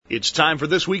It's time for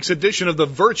this week's edition of the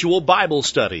Virtual Bible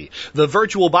Study. The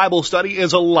Virtual Bible Study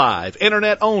is a live,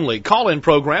 internet-only call-in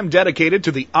program dedicated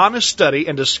to the honest study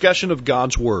and discussion of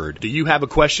God's Word. Do you have a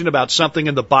question about something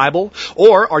in the Bible?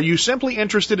 Or are you simply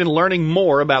interested in learning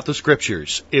more about the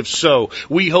Scriptures? If so,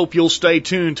 we hope you'll stay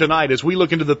tuned tonight as we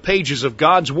look into the pages of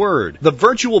God's Word. The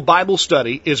Virtual Bible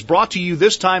Study is brought to you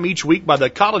this time each week by the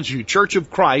College View Church of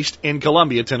Christ in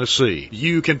Columbia, Tennessee.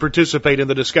 You can participate in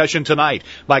the discussion tonight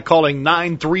by calling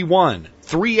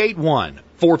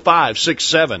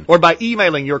 931-381-4567 or by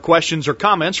emailing your questions or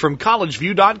comments from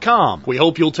collegeview.com. We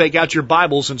hope you'll take out your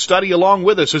Bibles and study along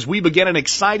with us as we begin an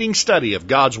exciting study of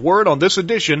God's Word on this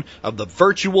edition of the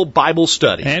Virtual Bible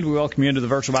Study. And we welcome you into the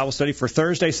Virtual Bible Study for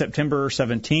Thursday, September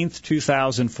 17th,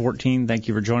 2014. Thank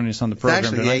you for joining us on the program. It's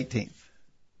actually tonight. the 18th.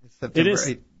 It's It September is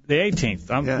 8th. the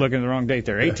 18th. I'm looking at the wrong date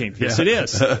there. 18th. Yes, it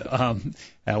is.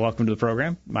 Welcome to the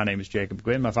program. My name is Jacob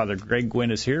Gwynn. My father, Greg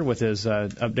Gwynn, is here with his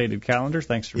updated calendar.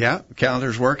 Thanks for... Yeah, the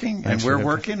calendar's working, and we're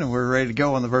working, and we're ready to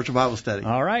go on the Virtual Bible Study.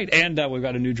 All right, and we've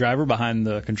got a new driver behind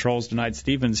the controls tonight.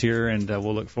 Stephen's here, and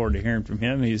we'll look forward to hearing from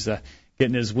him. He's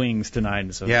getting his wings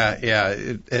tonight. So. Yeah.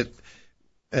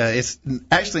 It's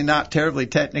actually not terribly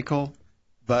technical,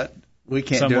 but we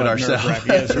can't do it ourselves,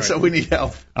 right. So we need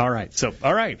help. All right.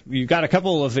 You've got a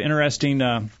couple of interesting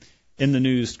in the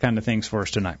news kind of things for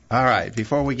us tonight. All right.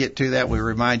 Before we get to that, we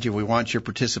remind you we want your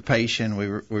participation. We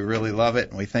really love it,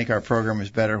 and we think our program is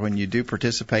better when you do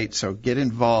participate. So get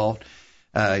involved.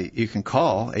 You can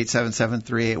call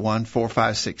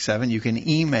 877-381-4567. You can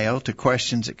email to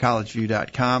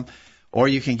questions@collegeview.com, or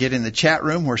you can get in the chat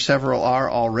room where several are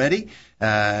already.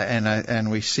 And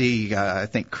we see, I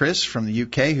think, Chris from the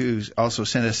UK, who's also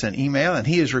sent us an email, and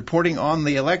he is reporting on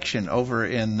the election over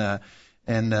in the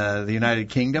United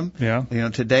Kingdom. Yeah. You know,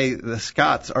 today the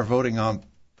Scots are voting on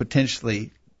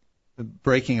potentially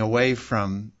breaking away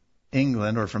from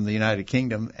England or from the United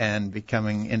Kingdom and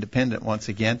becoming independent once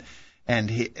again.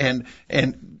 And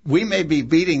we may be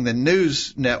beating the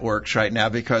news networks right now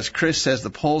because Chris says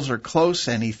the polls are close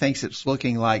and he thinks it's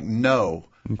looking like no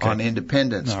on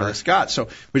independence for the Scots. So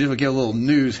we just will give a little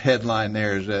news headline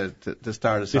there to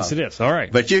start us off. Yes, it is. All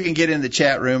right. But you can get in the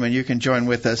chat room and you can join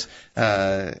with us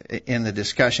in the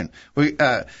discussion. We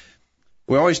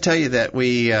always tell you that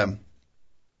we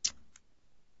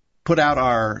put out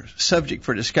our subject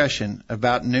for discussion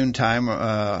about noontime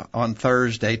on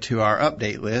Thursday to our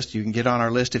update list. You can get on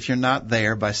our list if you're not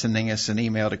there by sending us an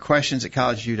email to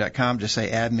questions@collegeview.com. Just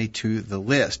say, add me to the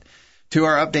list. To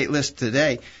our update list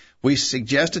today, we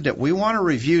suggested that we want to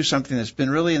review something that's been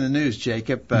really in the news,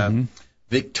 Jacob.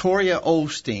 Victoria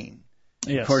Osteen.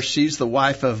 Yes. Of course, she's the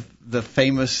wife of the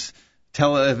famous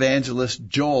televangelist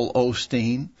Joel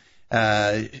Osteen.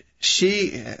 There's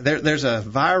a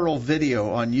viral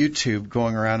video on YouTube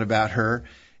going around about her,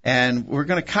 and we're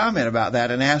going to comment about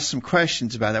that and ask some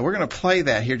questions about that. We're going to play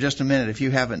that here just a minute if you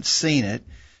haven't seen it.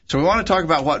 So we want to talk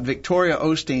about what Victoria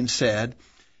Osteen said,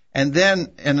 and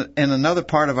then in another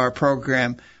part of our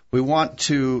program, we want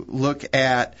to look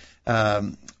at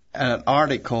an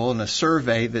article and a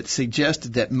survey that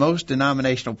suggested that most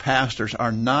denominational pastors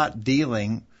are not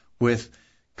dealing with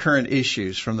current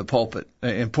issues from the pulpit,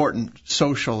 important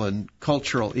social and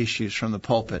cultural issues from the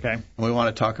pulpit. Okay. And we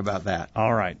want to talk about that.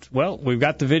 All right. Well, we've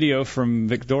got the video from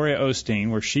Victoria Osteen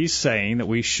where she's saying that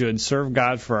we should serve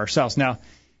God for ourselves. Now,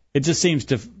 it just seems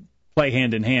to play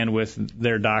hand in hand with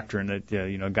their doctrine that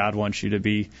God wants you to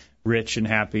be rich and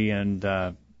happy and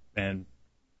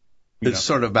it's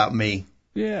sort of about me.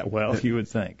 Yeah, well, you would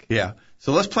think. Yeah.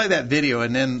 So let's play that video,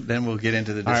 and then we'll get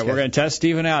into the discussion. All right, we're going to test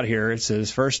Stephen out here. It's his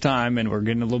first time, and we're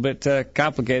getting a little bit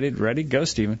complicated. Ready? Go,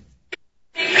 Stephen.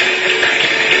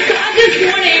 God just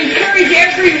want to encourage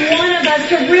every one of us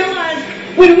to realize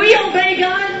when we obey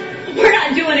God, we're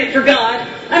not doing it for God.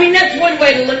 I mean, that's one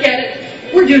way to look at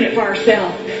it. We're doing it for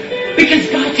ourselves. Because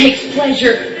God takes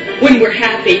pleasure when we're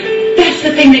happy. That's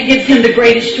the thing that gives Him the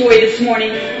greatest joy this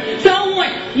morning. So I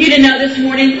want you to know this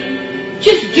morning,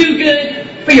 just do good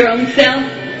for your own self.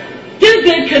 Do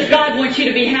good because God wants you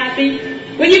to be happy.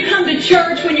 When you come to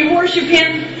church, when you worship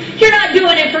Him, you're not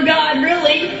doing it for God,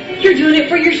 really. You're doing it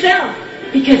for yourself.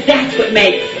 Because that's what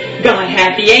makes God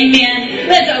happy. Amen.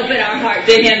 Let's open our heart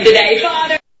to Him today.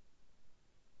 Father.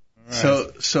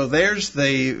 So there's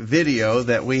the video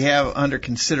that we have under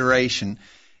consideration.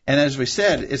 And as we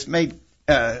said, it's made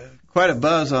quite a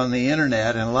buzz on the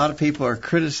Internet, and a lot of people are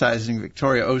criticizing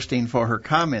Victoria Osteen for her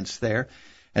comments there.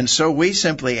 And so we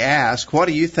simply ask, what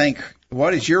do you think,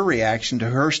 what is your reaction to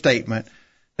her statement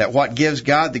that what gives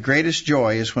God the greatest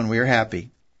joy is when we are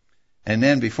happy? And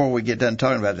then before we get done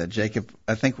talking about that, Jacob,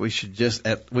 I think we should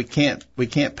we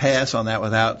can't pass on that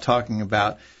without talking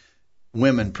about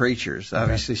women preachers.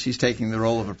 Obviously, she's taking the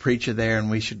role of a preacher there, and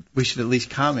we should at least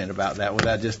comment about that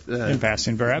without just in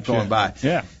passing, perhaps going by.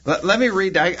 Yeah. Let me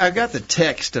read. I've got the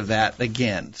text of that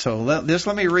again. So let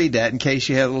me read that in case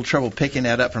you had a little trouble picking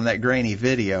that up from that grainy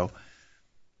video.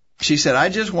 She said, I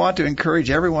just want to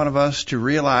encourage every one of us to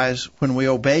realize when we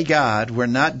obey God, we're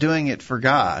not doing it for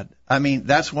God. I mean,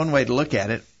 that's one way to look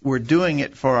at it. We're doing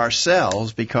it for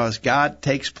ourselves because God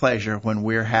takes pleasure when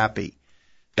we're happy.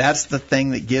 That's the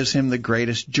thing that gives him the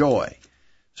greatest joy.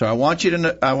 So I want you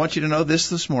to know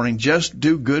this morning. Just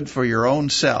do good for your own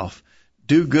self.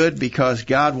 Do good because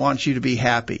God wants you to be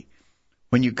happy.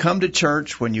 When you come to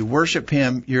church, when you worship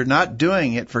him, you're not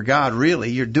doing it for God,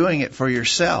 really. You're doing it for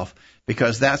yourself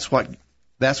because that's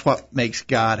what makes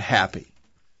God happy.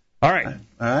 All right. All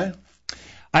right.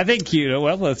 I think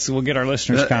we'll get our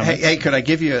listeners' comments. Hey, could I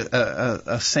give you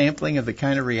a sampling of the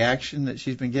kind of reaction that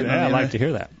she's been getting? Yeah, I'd like to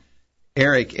hear that.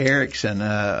 Eric Erickson,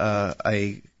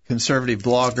 a conservative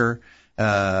blogger,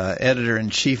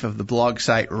 editor-in-chief of the blog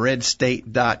site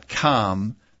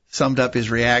redstate.com, summed up his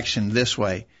reaction this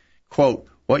way, quote,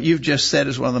 what you've just said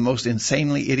is one of the most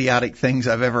insanely idiotic things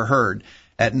I've ever heard.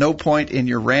 At no point in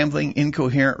your rambling,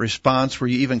 incoherent response were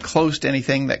you even close to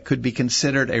anything that could be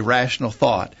considered a rational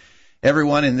thought.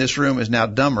 Everyone in this room is now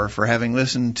dumber for having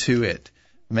listened to it.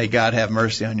 May God have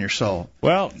mercy on your soul.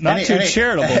 Well, not too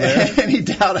charitable there. Any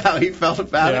doubt how he felt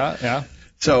about it? Yeah.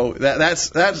 So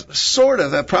that's sort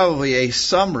of probably a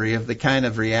summary of the kind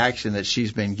of reaction that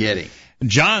she's been getting.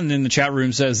 John in the chat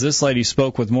room says this lady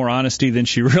spoke with more honesty than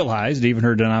she realized. Even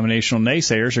her denominational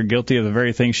naysayers are guilty of the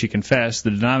very thing she confessed.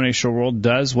 The denominational world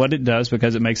does what it does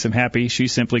because it makes them happy. She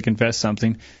simply confessed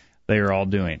something they are all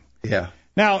doing. Yeah.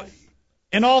 Now,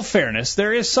 in all fairness,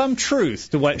 there is some truth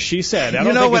to what she said. I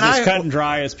don't think it's as cut and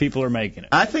dry as people are making it.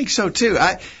 I think so, too.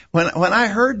 When I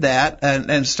heard that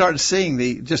and started seeing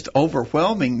the just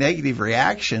overwhelming negative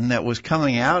reaction that was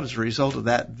coming out as a result of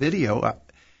that video,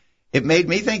 it made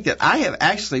me think that I have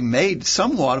actually made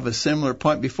somewhat of a similar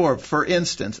point before. For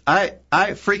instance, I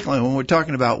frequently, when we're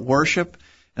talking about worship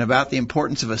and about the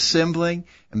importance of assembling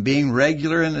and being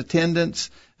regular in attendance,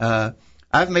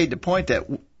 I've made the point that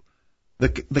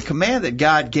the command that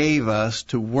God gave us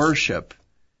to worship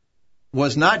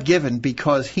was not given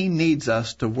because he needs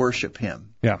us to worship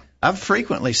him. Yeah. I've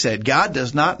frequently said God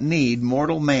does not need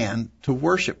mortal man to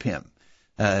worship him.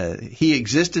 He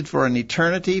existed for an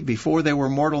eternity before there were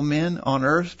mortal men on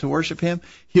earth to worship him.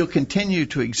 He'll continue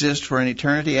to exist for an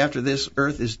eternity after this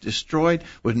earth is destroyed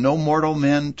with no mortal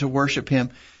men to worship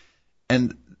him.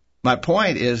 And my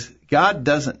point is, God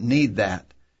doesn't need that.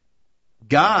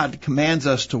 God commands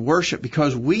us to worship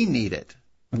because we need it.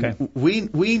 Okay.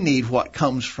 We need what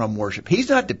comes from worship. He's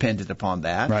not dependent upon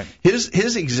that. Right.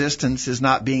 His existence is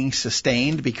not being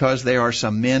sustained because there are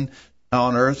some men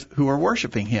on earth who are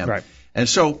worshiping him. Right. And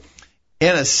so,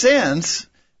 in a sense,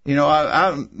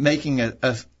 I'm making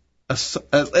at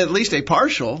least a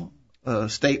partial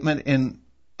statement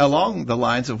along the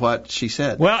lines of what she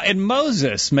said. Well, and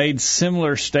Moses made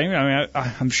similar statement. I mean,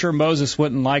 I'm sure Moses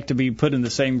wouldn't like to be put in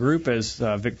the same group as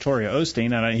Victoria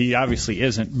Osteen, and he obviously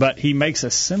isn't. But he makes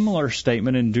a similar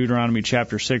statement in Deuteronomy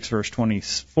chapter 6, verse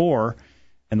 24.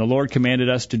 And the Lord commanded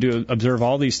us to observe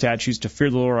all these statutes, to fear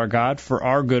the Lord our God for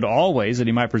our good always, that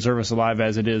he might preserve us alive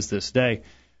as it is this day.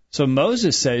 So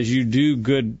Moses says you do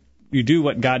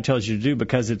what God tells you to do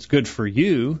because it's good for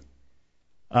you.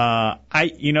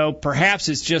 Perhaps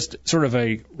it's just sort of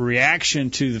a reaction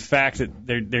to the fact that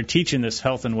they're teaching this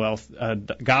health and wealth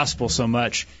gospel so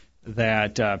much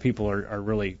that people are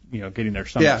really getting their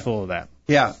stomachs full of that.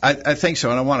 Yeah, I think so,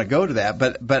 and I want to go to that.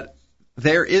 But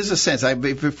there is a sense,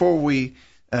 before we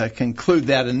conclude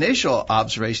that initial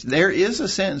observation, there is a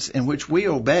sense in which we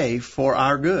obey for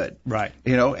our good. Right.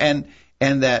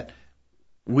 And that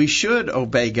we should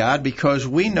obey God because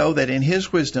we know that in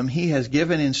his wisdom he has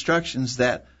given instructions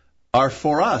that are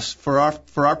for us, for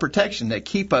our protection, that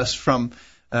keep us from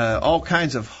all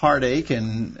kinds of heartache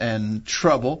and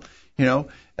trouble.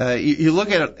 You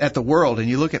look at the world and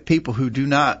you look at people who do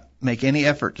not make any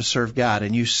effort to serve God,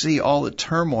 and you see all the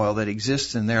turmoil that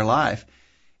exists in their life,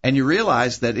 and you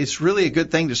realize that it's really a good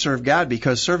thing to serve God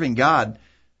because serving God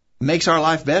makes our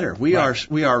life better. We are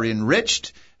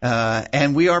enriched.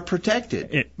 And we are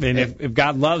protected. If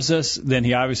God loves us, then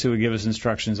he obviously would give us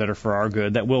instructions that are for our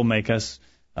good, that will make us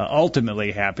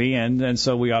ultimately happy. And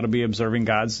so we ought to be observing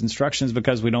God's instructions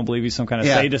because we don't believe he's some kind of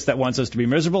sadist that wants us to be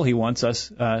miserable. He wants us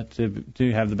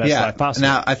to have the best life possible.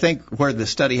 Now, I think where the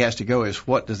study has to go is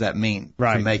what does that mean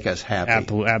to make us happy?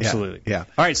 Absolutely. Yeah.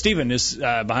 All right, Stephen is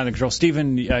behind the control.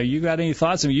 Stephen, you got any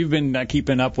thoughts? I mean, you've been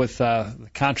keeping up with the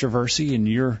controversy in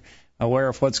your aware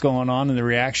of what's going on in the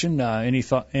reaction. Any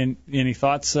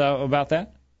thoughts about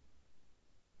that?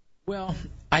 Well,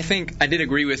 I think I did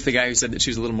agree with the guy who said that she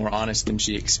was a little more honest than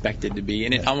she expected to be.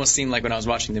 And it almost seemed like when I was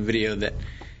watching the video that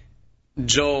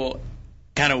Joel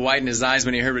kind of widened his eyes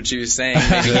when he heard what she was saying.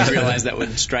 Maybe he realized that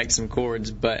would strike some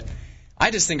chords. But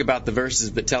I just think about the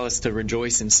verses that tell us to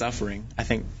rejoice in suffering. I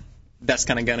think that's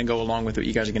kind of going to go along with what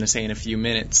you guys are going to say in a few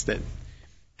minutes, that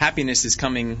happiness is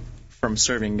coming from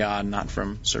serving God, not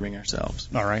from serving ourselves.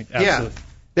 All right. Absolutely.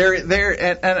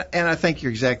 Yeah. And I think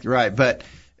you're exactly right. But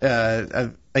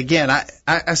again,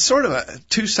 I sort of a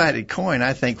two-sided coin,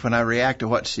 I think, when I react to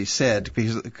what she said,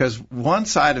 because one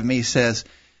side of me says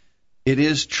it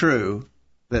is true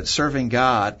that serving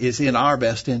God is in our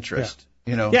best interest. Yeah.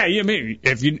 You know. Yeah, you mean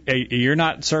if you're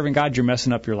not serving God, you're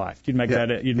messing up your life. You'd make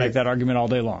that argument all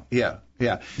day long. Yeah.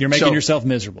 You're making yourself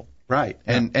miserable. Right.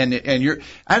 And you're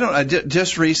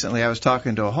just recently I was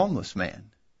talking to a homeless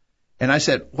man, and I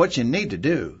said, what you need to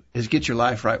do is get your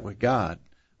life right with God.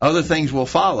 Other things will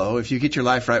follow. If you get your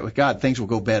life right with God, things will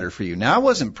go better for you. Now, I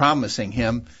wasn't promising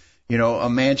him, a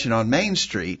mansion on Main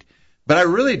Street, but I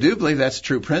really do believe that's a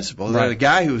true principle. Right. That a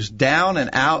guy who's down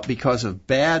and out because of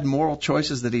bad moral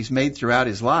choices that he's made throughout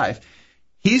his life,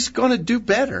 he's going to do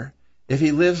better if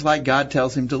he lives like God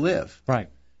tells him to live. Right.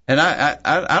 And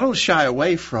I don't shy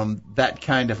away from that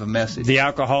kind of a message. The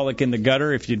alcoholic in the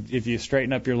gutter, if you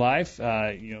straighten up your life,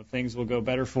 things will go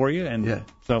better for you. And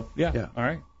so, all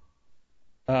right.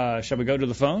 Shall we go to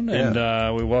the phone?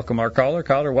 And we welcome our caller.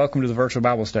 Caller, welcome to the Virtual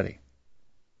Bible Study.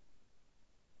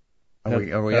 Are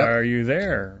we up? Are you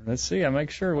there? Let's see. I'll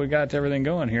make sure we got everything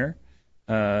going here.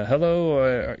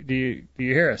 Hello. Do you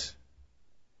hear us?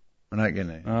 We're not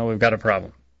getting it. We've got a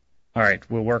problem. All right.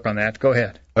 We'll work on that. Go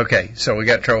ahead. Okay. So we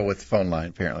got trouble with the phone line,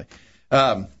 apparently.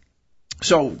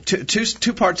 So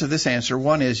two parts of this answer.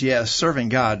 One is, yes, serving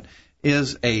God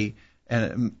is and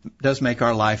it does make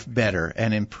our life better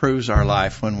and improves our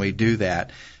life when we do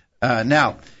that.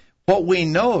 Now, what we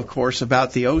know, of course,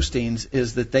 about the Osteens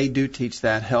is that they do teach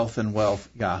that health and wealth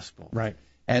gospel. Right.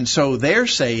 And so they're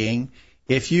saying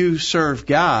if you serve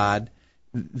God,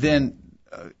 then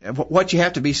what you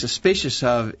have to be suspicious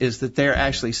of is that they're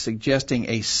actually suggesting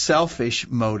a selfish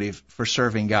motive for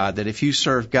serving God, that if you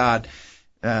serve God,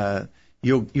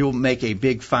 you'll make a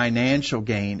big financial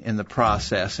gain in the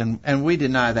process. And we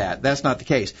deny that. That's not the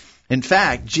case. In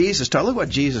fact, look what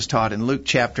Jesus taught in Luke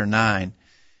chapter 9.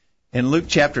 In Luke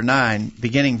chapter 9,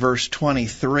 beginning verse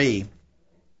 23,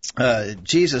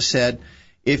 Jesus said,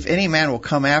 "If any man will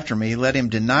come after me, let him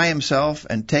deny himself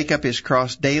and take up his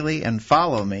cross daily and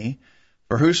follow me.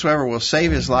 For whosoever will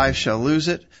save his life shall lose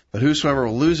it, but whosoever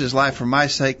will lose his life for my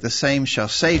sake, the same shall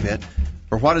save it.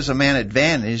 For what is a man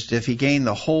advantaged if he gain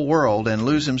the whole world and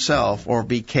lose himself or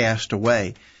be cast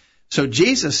away?" So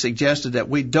Jesus suggested that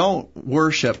we don't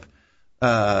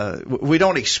we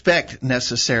don't expect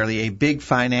necessarily a big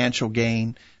financial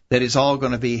gain, that it's all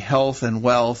going to be health and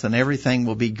wealth and everything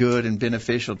will be good and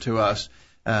beneficial to us.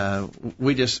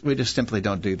 We just simply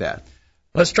don't do that.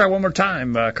 Let's try one more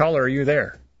time. Caller, are you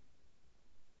there?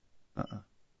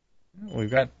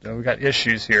 We've got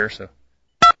issues here, so.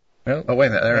 Well, wait a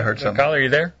minute. There I heard something. Caller, are you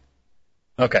there?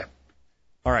 Okay.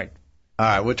 All right.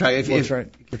 We'll try. We'll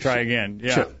try again.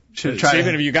 Yeah. Should try.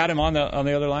 Stephen, have you got him on the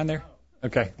other line there?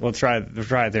 Okay. We'll try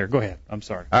it there. Go ahead. I'm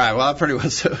sorry. All right. Well, I pretty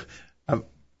well.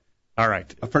 All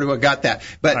right. I pretty well got that.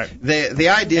 But right. The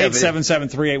idea of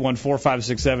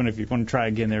 877-381-4567. If you want to try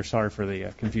again there, sorry for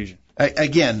the confusion.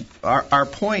 Again, our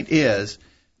point is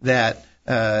that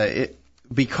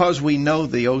because we know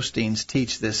the Osteens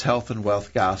teach this health and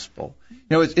wealth gospel.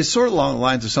 It's sort of along the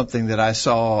lines of something that I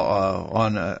saw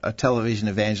on a television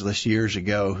evangelist years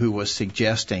ago who was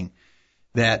suggesting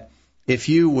that if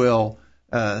you will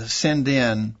send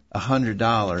in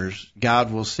 $100,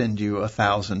 God will send you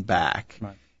 1,000 back.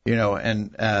 Right.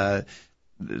 And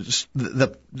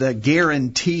the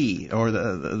guarantee or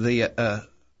the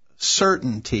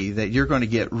certainty that you're going to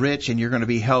get rich and you're going to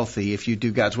be healthy if you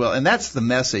do God's will. And that's the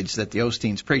message that the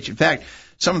Osteens preach. In fact,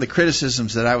 some of the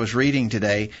criticisms that I was reading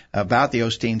today about the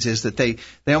Osteens is that they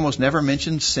almost never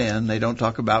mention sin. They don't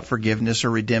talk about forgiveness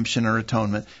or redemption or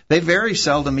atonement. They very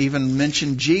seldom even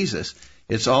mention Jesus.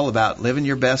 It's all about living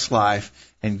your best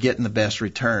life and getting the best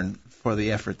return for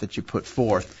the effort that you put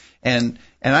forth. And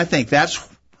I think that's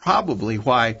probably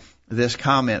why this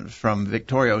comment from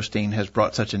Victoria Osteen has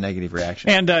brought such a negative reaction.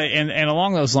 And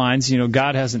along those lines,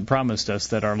 God hasn't promised us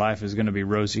that our life is going to be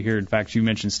rosy here. In fact, you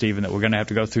mentioned, Stephen, that we're going to have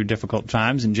to go through difficult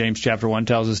times. And James chapter 1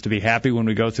 tells us to be happy when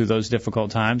we go through those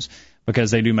difficult times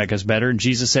because they do make us better. And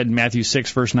Jesus said in Matthew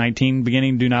 6, verse 19,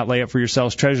 beginning, "Do not lay up for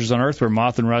yourselves treasures on earth where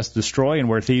moth and rust destroy and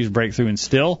where thieves break through and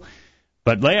steal,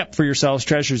 But lay up for yourselves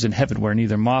treasures in heaven where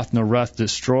neither moth nor rust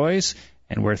destroys,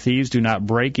 and where thieves do not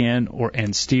break in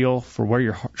and steal. For where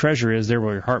your treasure is, there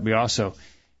will your heart be also.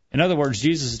 In other words,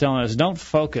 Jesus is telling us, don't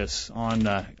focus on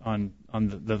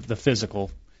the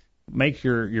physical. Make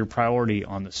your priority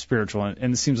on the spiritual.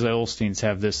 And it seems like Osteens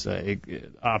have this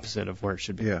opposite of where it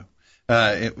should be. Yeah.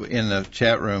 In the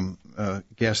chat room,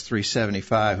 guest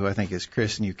 375, who I think is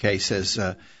Chris in UK, says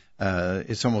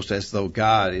it's almost as though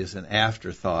God is an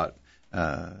afterthought.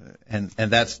 And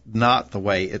that's not the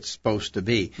way it's supposed to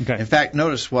be. Okay. In fact,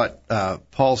 notice what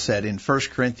Paul said in 1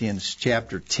 Corinthians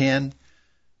chapter 10,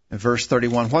 verse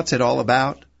 31. What's it all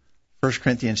about? 1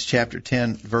 Corinthians chapter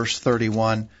 10, verse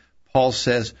 31. Paul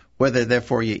says, whether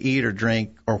therefore you eat or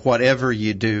drink or whatever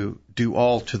you do, do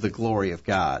all to the glory of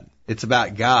God. It's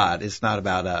about God. It's not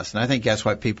about us. And I think that's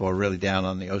why people are really down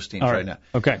on the Osteens right now.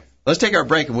 Okay. Let's take our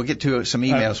break, and we'll get to some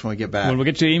emails when we get back. When we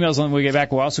get to emails when we get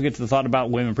back, we'll also get to the thought about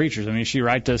women preachers. I mean, is she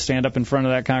right to stand up in front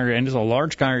of that congregation? It's a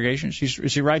large congregation.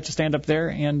 Is she right to stand up there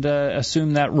and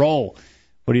assume that role?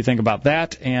 What do you think about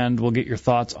that? And we'll get your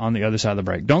thoughts on the other side of the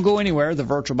break. Don't go anywhere. The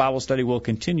virtual Bible study will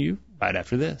continue right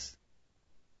after this.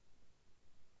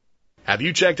 Have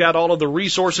you checked out all of the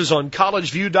resources on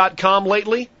collegeview.com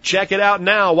lately? Check it out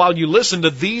now while you listen to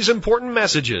these important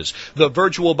messages. The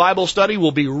virtual Bible study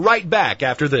will be right back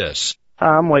after this.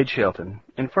 Hi, I'm Wade Shelton.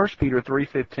 In 1 Peter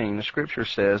 3:15, the Scripture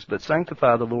says, "But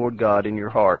sanctify the Lord God in your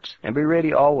hearts, and be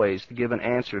ready always to give an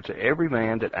answer to every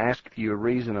man that asketh you a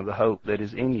reason of the hope that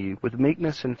is in you, with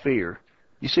meekness and fear."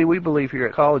 You see, we believe here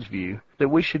at College View that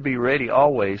we should be ready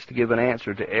always to give an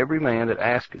answer to every man that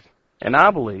asketh. And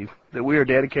I believe that we are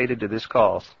dedicated to this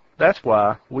cause. That's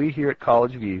why we here at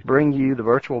College View bring you the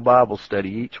virtual Bible study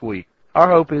each week. Our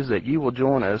hope is that you will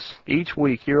join us each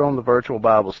week here on the virtual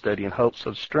Bible study in hopes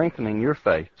of strengthening your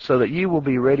faith, so that you will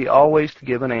be ready always to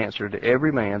give an answer to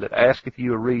every man that asketh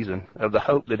you a reason of the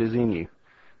hope that is in you.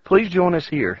 Please join us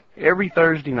here every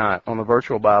Thursday night on the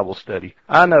virtual Bible study.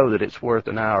 I know that it's worth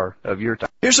an hour of your time.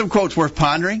 Here's some quotes worth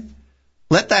pondering.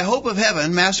 Let thy hope of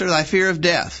heaven master thy fear of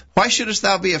death. Why shouldest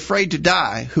thou be afraid to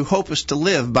die, who hopest to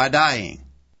live by dying?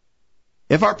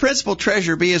 If our principal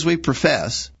treasure be as we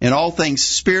profess, in all things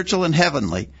spiritual and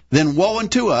heavenly, then woe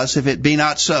unto us if it be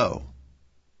not so.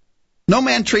 No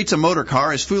man treats a motor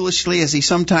car as foolishly as he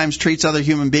sometimes treats other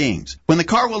human beings. When the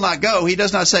car will not go, he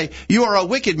does not say, "You are a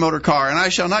wicked motor car, and I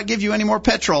shall not give you any more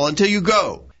petrol until you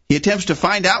go." He attempts to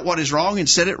find out what is wrong and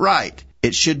set it right.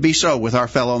 It should be so with our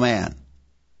fellow man.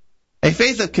 A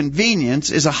faith of convenience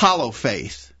is a hollow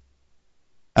faith.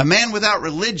 A man without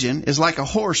religion is like a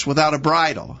horse without a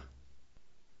bridle.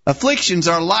 Afflictions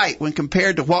are light when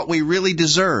compared to what we really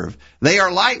deserve. They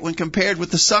are light when compared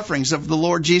with the sufferings of the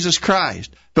Lord Jesus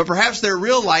Christ. But perhaps their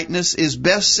real lightness is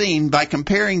best seen by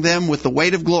comparing them with the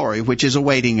weight of glory which is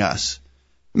awaiting us.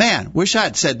 Man, wish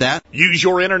I'd said that. Use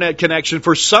your internet connection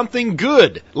for something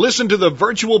good. Listen to the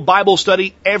virtual Bible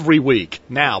study every week.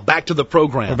 Now, back to the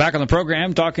program. We're back on the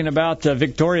program talking about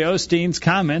Victoria Osteen's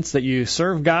comments that you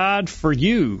serve God for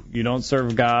you. You don't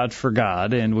serve God for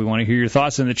God. And we want to hear your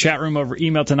thoughts in the chat room over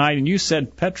email tonight. And you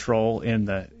said petrol in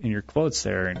your quotes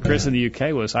there. And Chris in the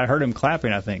UK I heard him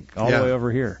clapping, I think, all the way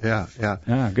over here. Yeah.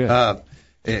 Good.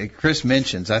 Chris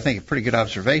mentions, I think, a pretty good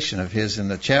observation of his in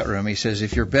the chat room. He says,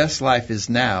 if your best life is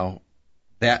now,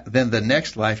 then the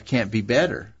next life can't be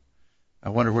better. I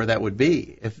wonder where that would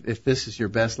be if this is your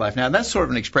best life. Now, that's sort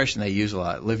of an expression they use a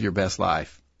lot, live your best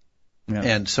life. Yeah.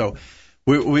 And so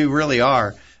we really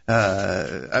are.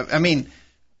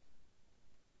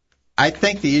 I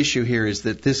think the issue here is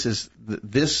that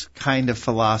this kind of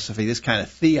philosophy, this kind of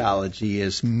theology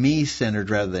is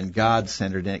me-centered rather than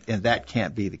God-centered, and that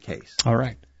can't be the case. All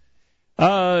right.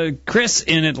 Chris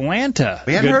in Atlanta.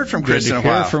 We haven't heard from Chris in a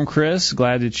while. Heard from Chris.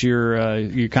 Glad that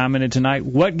you commented tonight.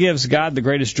 What gives God the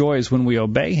greatest joy is when we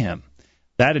obey Him.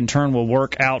 That, in turn, will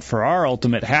work out for our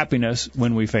ultimate happiness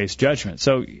when we face judgment.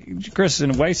 So Chris,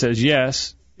 in a way, says,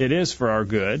 yes, it is for our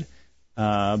good.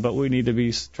 But we need to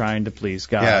be trying to please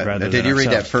God rather than Did you read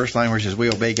ourselves. that first line where it says, we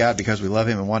obey God because we love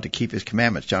Him and want to keep His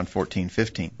commandments, John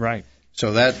 14:15. Right.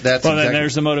 So that's well, exactly... then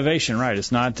there's the motivation, right?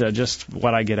 It's not just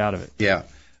what I get out of it. Yeah.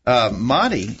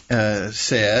 Monty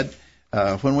said,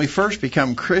 when we first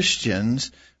become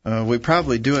Christians, we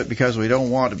probably do it because we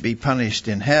don't want to be punished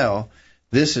in hell.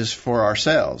 This is for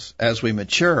ourselves. As we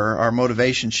mature, our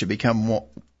motivation should become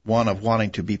one of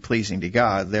wanting to be pleasing to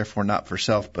God, therefore not for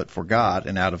self but for God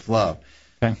and out of love.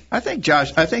 Okay. I think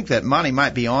that Monty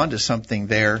might be on to something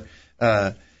there,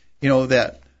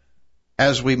 that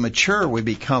as we mature, we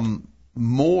become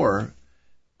more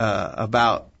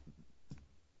about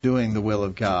doing the will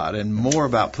of God and more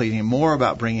about pleasing Him, more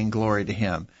about bringing glory to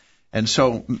Him. And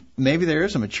so maybe there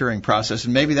is a maturing process,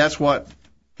 and maybe that's what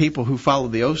people who follow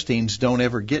the Osteens don't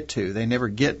ever get to. They never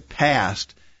get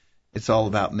past, it's all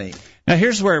about me. Now,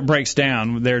 here's where it breaks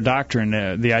down, their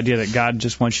doctrine, the idea that God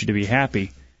just wants you to be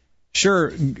happy.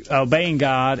 Sure, obeying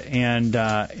God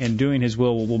and doing His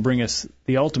will bring us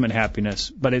the ultimate happiness,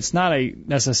 but it's not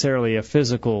necessarily a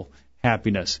physical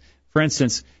happiness. For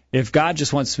instance, if God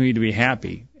just wants me to be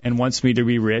happy and wants me to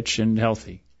be rich and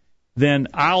healthy, then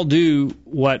I'll do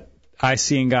what I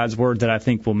see in God's Word that I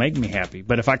think will make me happy.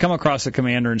 But if I come across a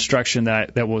command or instruction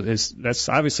that's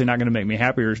obviously not going to make me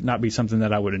happy or not be something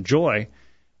that I would enjoy,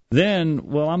 then,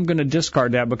 well, I'm going to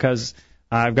discard that because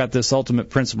I've got this ultimate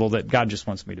principle that God just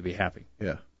wants me to be happy.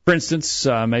 Yeah. For instance,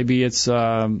 maybe it's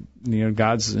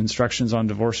God's instructions on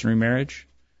divorce and remarriage,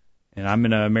 and I'm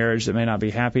in a marriage that may not be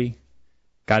happy.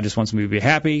 God just wants me to be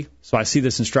happy, so I see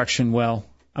this instruction. Well,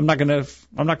 I'm not going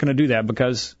to do that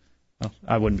because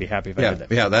I wouldn't be happy if I did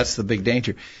that. Yeah, that's the big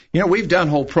danger. We've done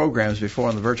whole programs before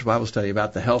on the Virtual Bible Study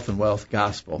about the health and wealth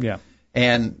gospel. Yeah.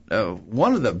 And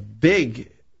one of the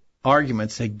big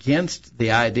arguments against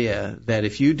the idea that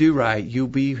if you do right, you'll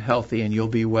be healthy and you'll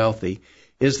be wealthy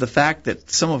is the fact that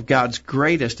some of God's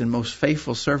greatest and most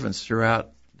faithful servants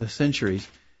throughout the centuries,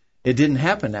 it didn't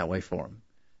happen that way for them.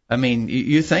 I mean,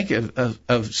 you think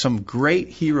of some great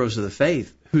heroes of the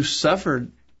faith who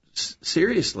suffered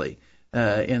seriously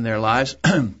in their lives.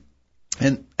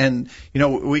 And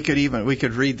we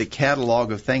could read the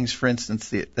catalog of things, for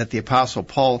instance, that the Apostle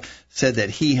Paul said that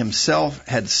he himself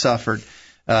had suffered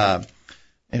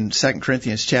in 2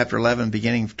 Corinthians chapter 11,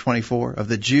 beginning 24. Of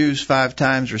the Jews 5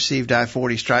 times received I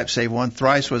 40 stripes, save one.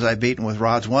 Thrice was I beaten with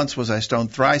rods. Once was I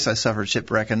stoned. Thrice I suffered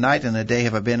shipwreck. A night and a day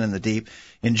have I been in the deep.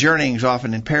 In journeyings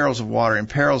often, in perils of water, in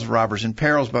perils of robbers, in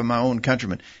perils by my own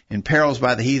countrymen, in perils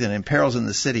by the heathen, in perils in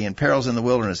the city, in perils in the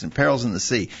wilderness, in perils in the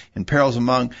sea, in perils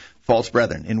among false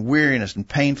brethren, in weariness and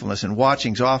painfulness, in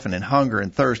watchings often, in hunger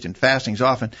and thirst, in fastings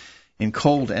often, in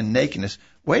cold and nakedness.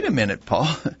 Wait a minute, Paul.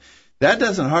 That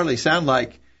doesn't hardly sound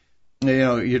like,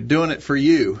 you're doing it for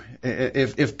you.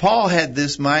 If Paul had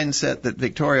this mindset that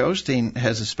Victoria Osteen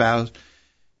has espoused,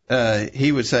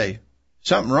 he would say,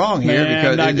 something wrong here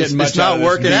because it's not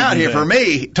working out here for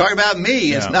me. Talk about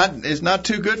me. Yeah. It's not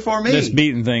too good for me. This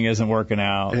beating thing isn't working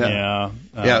out.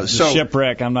 Yeah. So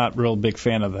shipwreck, I'm not a real big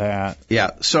fan of that.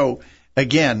 Yeah. So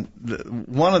again,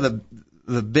 one of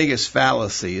the biggest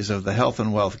fallacies of the health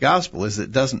and wealth gospel is that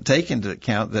it doesn't take into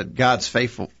account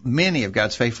that many of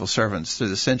God's faithful servants through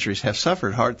the centuries have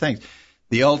suffered hard things.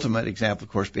 The ultimate example,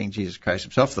 of course, being Jesus Christ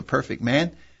himself, the perfect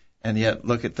man, and yet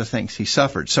look at the things he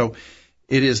suffered. So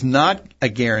it is not a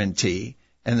guarantee,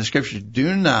 and the Scriptures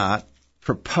do not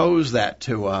propose that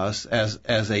to us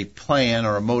as a plan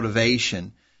or a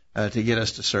motivation to get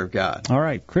us to serve God. All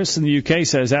right. Chris in the UK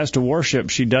says, as to worship,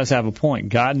 she does have a point.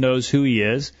 God knows who he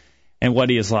is and what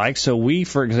he is like. So we,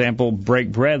 for example, break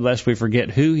bread lest we forget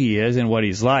who he is and what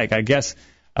he's like. I guess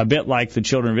a bit like the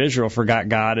children of Israel forgot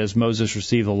God as Moses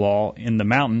received the law in the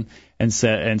mountain and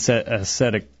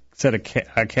said a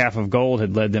calf of gold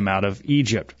had led them out of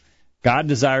Egypt. God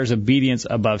desires obedience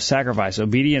above sacrifice.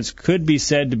 Obedience could be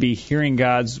said to be hearing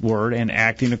God's word and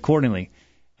acting accordingly.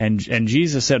 And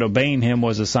Jesus said obeying him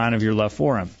was a sign of your love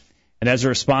for him. And as a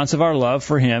response of our love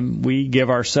for him, we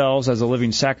give ourselves as a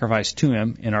living sacrifice to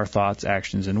him in our thoughts,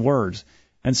 actions, and words.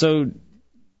 And so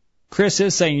Chris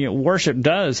is saying worship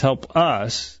does help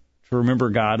us to remember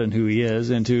God and who he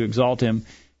is and to exalt him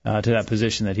to that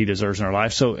position that he deserves in our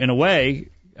life. So in a way,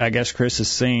 I guess Chris is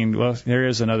saying, well, there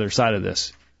is another side of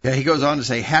this. Yeah, he goes on to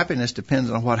say, happiness depends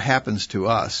on what happens to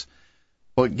us.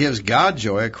 What gives God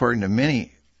joy, according to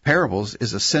many parables,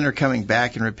 is a sinner coming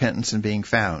back in repentance and being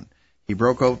found. He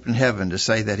broke open heaven to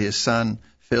say that his Son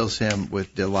fills him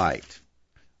with delight.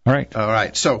 All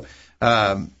right. So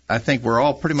I think we're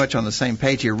all pretty much on the same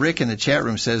page here. Rick in the chat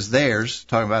room says theirs,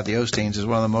 talking about the Osteens, is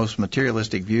one of the most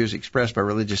materialistic views expressed by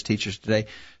religious teachers today.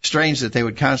 Strange that they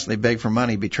would constantly beg for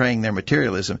money, betraying their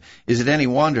materialism. Is it any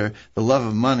wonder the love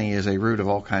of money is a root of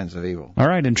all kinds of evil? All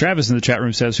right, and Travis in the chat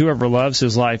room says, whoever loves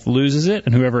his life loses it,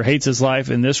 and whoever hates his life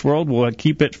in this world will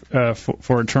keep it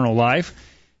for eternal life.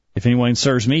 If anyone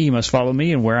serves me, he must follow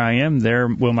me, and where I am, there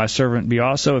will my servant be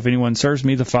also. If anyone serves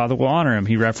me, the Father will honor him.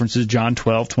 He references John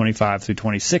 12:25 through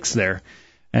 26 there.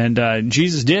 And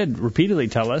Jesus did repeatedly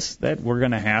tell us that we're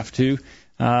going to have to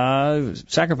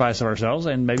sacrifice ourselves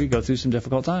and maybe go through some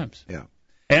difficult times. Yeah.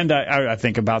 And I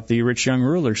think about the rich young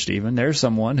ruler, Stephen. There's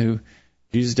someone who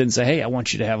Jesus didn't say, hey, I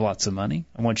want you to have lots of money.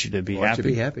 I want you to be happy. I want you to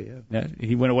be happy, yeah.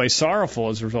 He went away sorrowful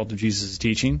as a result of Jesus'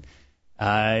 teaching.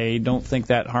 I don't think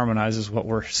that harmonizes what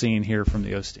we're seeing here from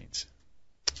the Osteens.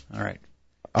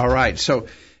 All right. So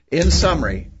in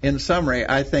summary,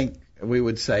 I think we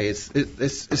would say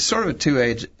it's sort of a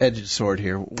two-edged sword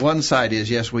here. One side is,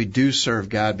 yes, we do serve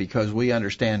God because we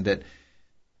understand that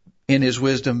in His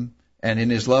wisdom and in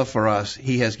His love for us,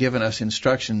 He has given us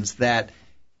instructions that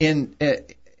in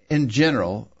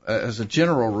general, as a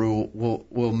general rule,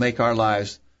 will make our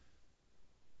lives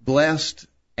blessed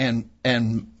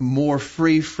and more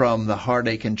free from the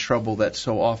heartache and trouble that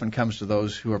so often comes to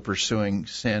those who are pursuing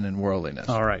sin and worldliness.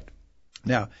 All right.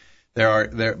 Now, there are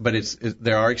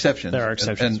exceptions. There are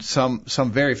exceptions. And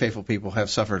some very faithful people have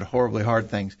suffered horribly hard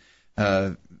things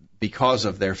because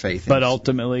of their faith. But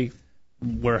ultimately,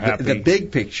 we're happy. The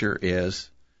big picture is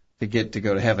to get to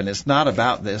go to heaven. It's not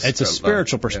about this. It's a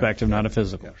spiritual perspective, not a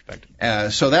physical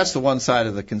perspective. So that's the one side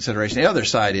of the consideration. The other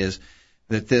side is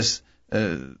that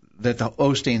that the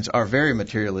Osteens are very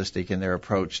materialistic in their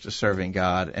approach to serving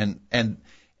God, and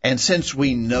since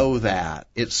we know that,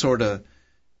 it sort of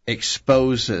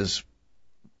exposes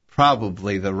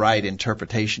probably the right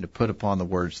interpretation to put upon the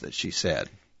words that she said.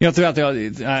 You know, throughout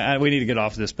we need to get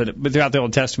off this, but throughout the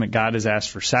Old Testament, God has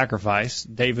asked for sacrifice.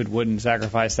 David wouldn't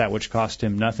sacrifice that which cost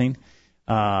him nothing.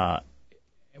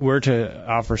 We're to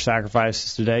offer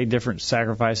sacrifices today, different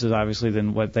sacrifices, obviously,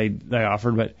 than what they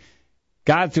offered, but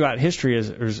God throughout history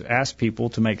has asked people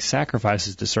to make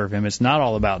sacrifices to serve Him. It's not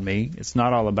all about me. It's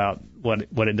not all about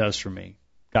what it does for me.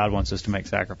 God wants us to make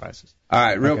sacrifices. All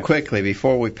right, real quickly,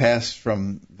 before we pass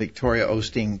from Victoria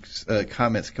Osteen's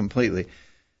comments completely,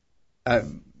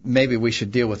 maybe we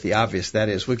should deal with the obvious. That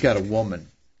is, we've got a woman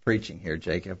preaching here,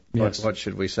 Jacob. Yes. What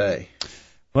should we say?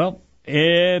 Well,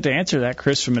 to answer that,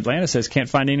 Chris from Atlanta says, can't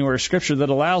find anywhere in Scripture that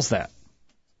allows that.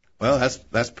 Well,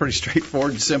 that's a pretty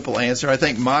straightforward and simple answer. I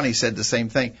think Monty said the same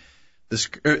thing.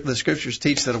 The Scriptures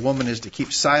teach that a woman is to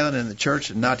keep silent in the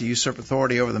church and not to usurp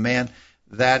authority over the man.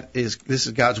 This is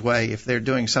God's way. If they're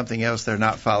doing something else, they're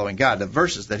not following God. The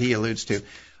verses that he alludes to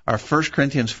are 1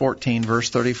 Corinthians 14, verse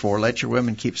 34. Let your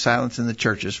women keep silence in the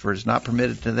churches, for it is not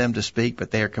permitted to them to speak, but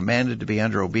they are commanded to be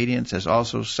under obedience, as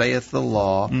also saith the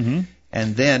law. Mm-hmm.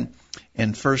 And then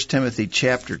in 1 Timothy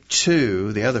chapter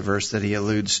 2, the other verse that he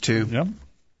alludes to, Yep.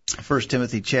 1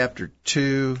 Timothy chapter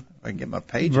 2, I can get my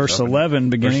pages Verse open. 11,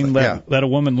 beginning, Verse, let a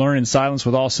woman learn in silence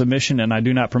with all submission, and I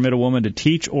do not permit a woman to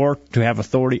teach or to have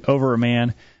authority over a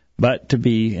man, but to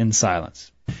be in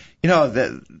silence. You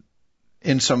know,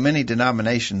 in so many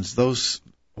denominations, those,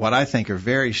 what I think are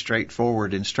very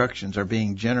straightforward instructions are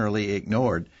being generally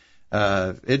ignored.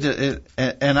 And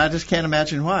I just can't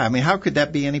imagine why. I mean, how could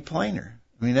that be any plainer?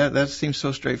 I mean, that seems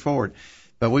so straightforward.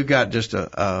 But we've got just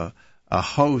a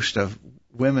host of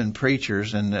women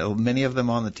preachers, and many of them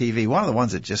on the TV. One of the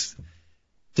ones that just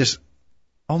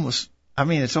almost, I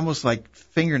mean, it's almost like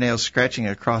fingernails scratching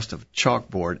across a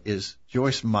chalkboard is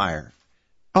Joyce Meyer.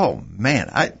 Oh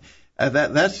man,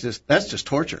 that's just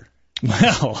torture.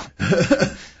 Well,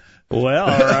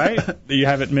 all right. You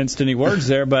haven't minced any words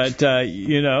there, but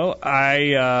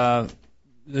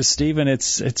Stephen,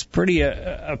 it's pretty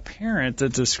apparent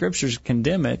that the Scriptures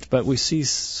condemn it, but we see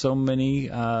so many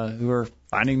who are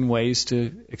finding ways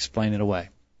to explain it away.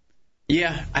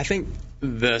 Yeah, I think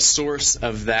the source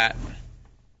of that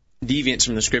deviance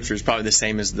from the Scripture is probably the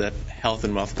same as the health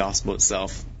and wealth gospel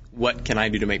itself. What can I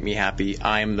do to make me happy?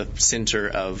 I am the center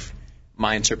of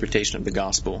my interpretation of the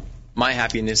gospel. My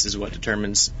happiness is what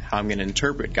determines how I'm going to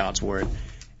interpret God's word.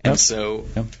 And so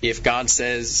if God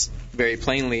says very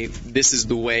plainly, this is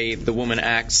the way the woman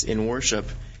acts in worship,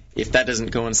 if that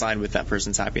doesn't coincide with that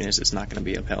person's happiness, it's not going to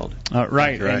be upheld.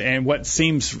 Right. And what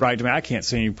seems right to me, I can't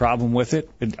see any problem with it.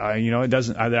 It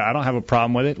doesn't. I don't have a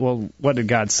problem with it. Well, what did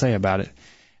God say about it?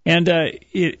 And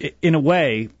in a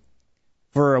way,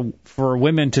 for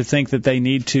women to think that they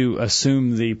need to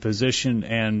assume the position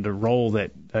and the role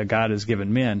that God has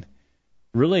given men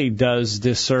really does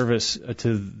disservice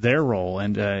to their role.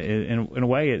 And in a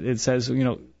way, it says,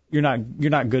 you're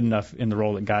not good enough in the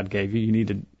role that God gave you. You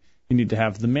need to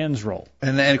have the men's role.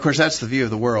 And of course, that's the view of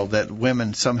the world, that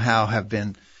women somehow have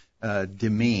been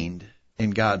demeaned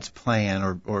in God's plan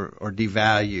or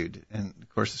devalued. And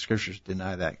of course, the Scriptures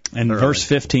deny that. And verse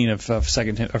 15 of 1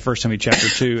 Timothy chapter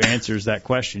 2 answers that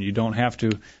question. You don't have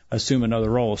to assume another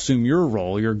role. Assume your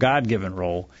role, your God-given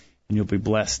role, and you'll be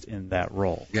blessed in that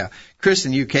role. Yeah. Chris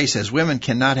in the UK says, women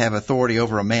cannot have authority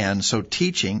over a man, so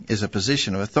teaching is a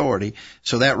position of authority,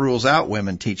 so that rules out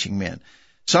women teaching men.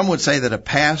 Some would say that a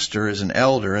pastor is an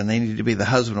elder and they need to be the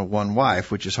husband of one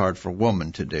wife, which is hard for a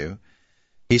woman to do.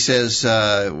 He says,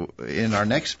 in our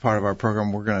next part of our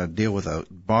program, we're going to deal with a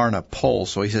Barna poll.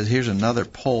 So he says, here's another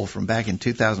poll from back in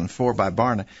 2004 by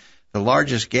Barna. The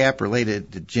largest gap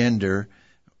related to gender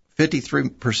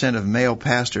 53% of male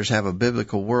pastors have a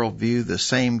biblical worldview. The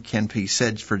same can be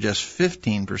said for just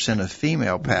 15% of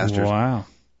female pastors. Wow.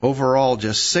 Overall,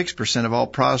 just 6% of all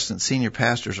Protestant senior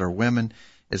pastors are women.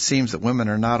 It seems that women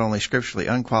are not only scripturally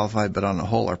unqualified, but on the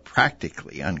whole are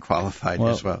practically unqualified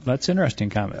as well. That's an interesting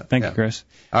comment. Thank you, Chris.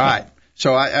 All right.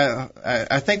 So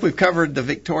I think we've covered the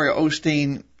Victoria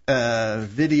Osteen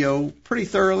video pretty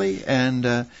thoroughly, and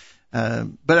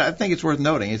but I think it's worth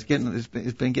noting it's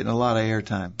been getting a lot of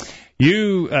airtime.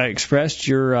 You expressed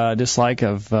your dislike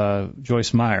of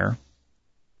Joyce Meyer.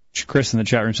 Chris in the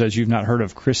chat room says you've not heard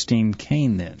of Christine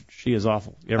Kane. Then she is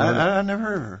awful. You ever heard of her? I've never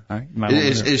heard of her. All right,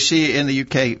 Is she in the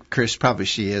UK, Chris? Probably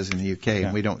she is in the UK,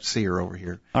 and we don't see her over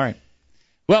here. All right.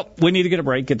 Well, we need to get a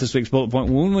break. Get this week's bullet point.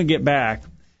 When we get back,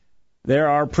 there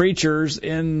are preachers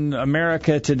in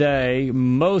America today.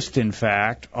 Most, in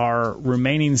fact, are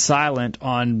remaining silent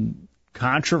on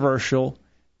controversial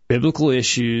biblical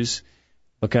issues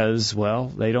because, well,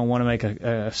 they don't want to make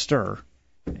a stir.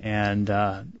 And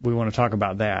we want to talk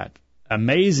about that.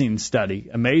 Amazing study,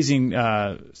 amazing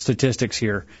statistics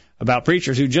here about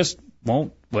preachers who just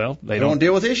won't, well, they don't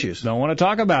deal with issues. Don't want to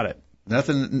talk about it.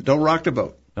 Nothing, don't rock the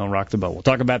boat. Don't rock the boat. We'll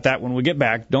talk about that when we get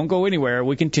back. Don't go anywhere.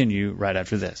 We continue right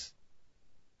after this.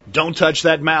 Don't touch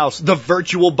that mouse. The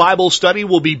virtual Bible study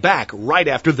will be back right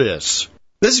after this.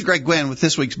 This is Greg Gwynn with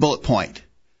this week's bullet point.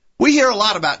 We hear a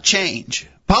lot about change.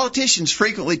 Politicians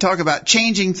frequently talk about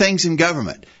changing things in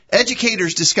government.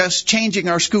 Educators discuss changing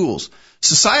our schools.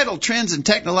 Societal trends and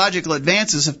technological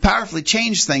advances have powerfully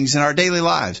changed things in our daily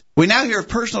lives. We now hear of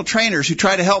personal trainers who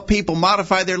try to help people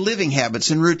modify their living habits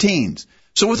and routines.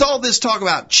 So with all this talk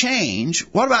about change,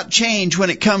 what about change when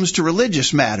it comes to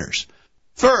religious matters?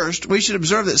 First, we should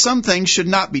observe that some things should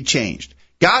not be changed.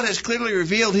 God has clearly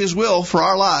revealed His will for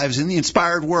our lives in the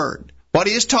inspired Word. What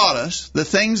He has taught us, the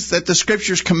things that the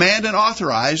Scriptures command and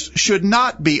authorize, should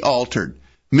not be altered.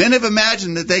 Men have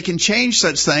imagined that they can change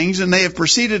such things, and they have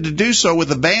proceeded to do so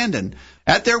with abandon.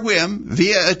 At their whim,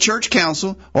 via a church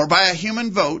council, or by a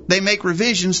human vote, they make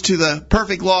revisions to the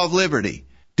perfect law of liberty.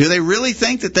 Do they really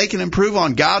think that they can improve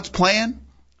on God's plan?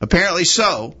 Apparently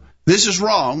so. This is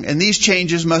wrong, and these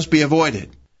changes must be avoided.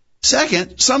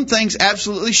 Second, some things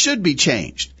absolutely should be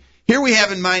changed. Here we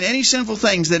have in mind any sinful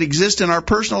things that exist in our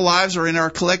personal lives or in our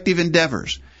collective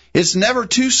endeavors. It's never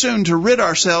too soon to rid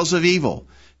ourselves of evil.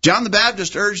 John the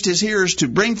Baptist urged his hearers to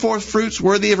bring forth fruits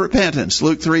worthy of repentance,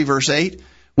 Luke 3, verse 8.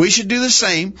 We should do the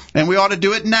same, and we ought to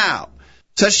do it now.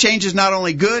 Such change is not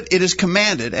only good, it is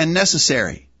commanded and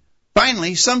necessary.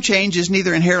 Finally, some change is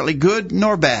neither inherently good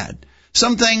nor bad.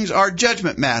 Some things are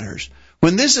judgment matters.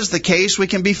 When this is the case, we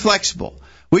can be flexible.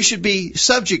 We should be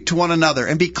subject to one another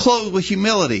and be clothed with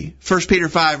humility, 1 Peter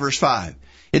 5, verse 5.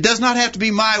 It does not have to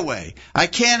be my way. I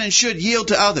can and should yield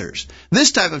to others.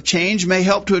 This type of change may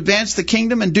help to advance the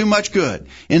kingdom and do much good.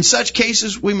 In such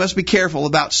cases, we must be careful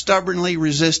about stubbornly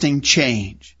resisting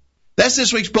change. That's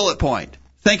this week's bullet point.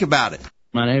 Think about it.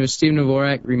 My name is Steve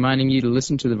Navorak, reminding you to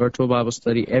listen to the virtual Bible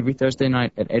study every Thursday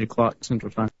night at 8 o'clock Central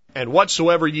Time. And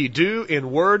whatsoever ye do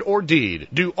in word or deed,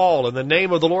 do all in the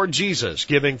name of the Lord Jesus,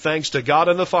 giving thanks to God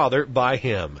and the Father by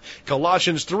Him.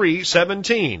 Colossians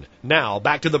 3:17. Now,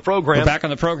 back to the program. We're back on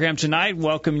the program tonight,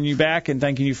 welcoming you back and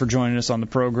thanking you for joining us on the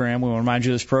program. We want to remind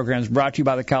you this program is brought to you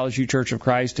by the College View Church of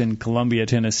Christ in Columbia,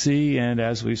 Tennessee. And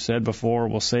as we've said before,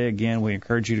 we'll say again, we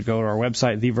encourage you to go to our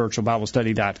website,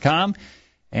 thevirtualbiblestudy.com.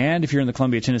 And if you're in the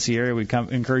Columbia, Tennessee area, we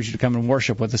encourage you to come and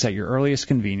worship with us at your earliest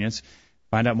convenience.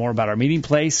 Find out more about our meeting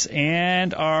place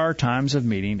and our times of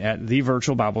meeting at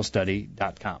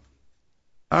thevirtualbiblestudy.com.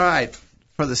 All right.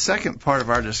 For the second part of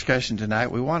our discussion tonight,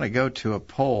 we want to go to a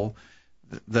poll.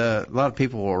 A lot of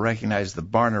people will recognize the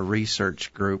Barna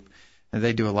Research Group. And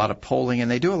they do a lot of polling,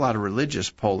 and they do a lot of religious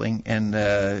polling. And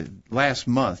last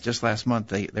month,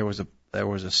 there was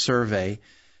a survey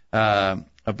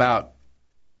about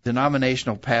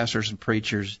denominational pastors and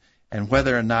preachers and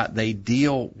whether or not they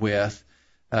deal with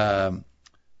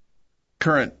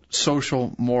current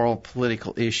social, moral,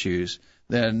 political issues.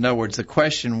 In other words, the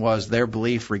question was their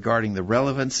belief regarding the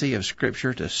relevancy of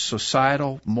Scripture to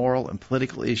societal, moral, and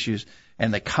political issues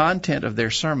and the content of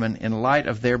their sermon in light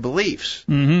of their beliefs.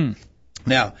 Mm-hmm.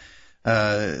 Now,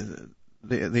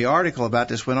 the article about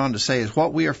this went on to say is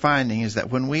what we are finding is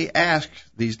that when we ask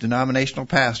these denominational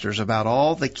pastors about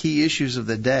all the key issues of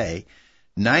the day,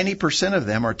 90% of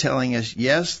them are telling us,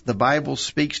 yes, the Bible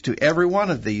speaks to every one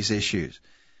of these issues.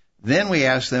 Then we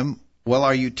ask them, well,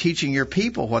 are you teaching your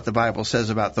people what the Bible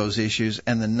says about those issues?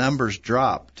 And the numbers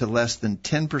drop to less than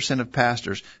 10% of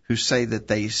pastors who say that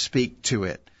they speak to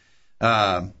it.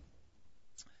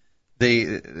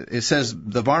 It says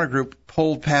the Varner Group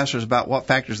polled pastors about what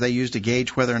factors they use to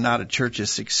gauge whether or not a church is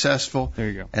successful. There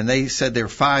you go. And they said there are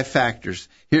 5 factors.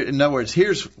 Here, in other words,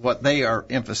 here's what they are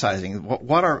emphasizing.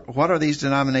 What are these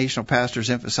denominational pastors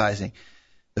emphasizing?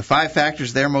 The 5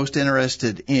 factors they're most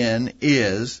interested in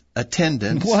is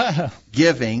attendance,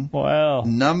 giving,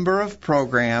 number of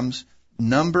programs,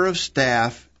 number of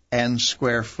staff, and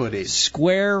square footage.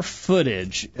 Square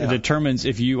footage determines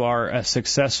if you are a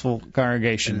successful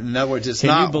congregation. In other words,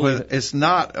 it's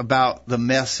not about the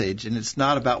message, and it's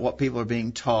not about what people are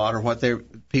being taught or what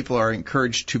people are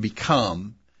encouraged to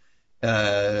become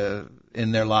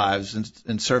in their lives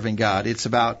and serving God. It's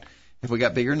about if we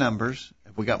got bigger numbers,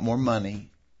 if we got more money,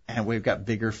 and we've got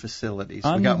bigger facilities.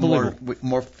 We got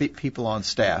more people on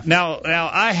staff. Now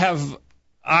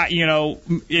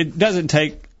it doesn't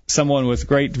take someone with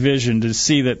great vision to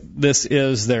see that this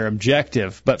is their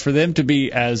objective, but for them to be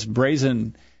as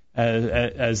brazen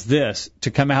as this,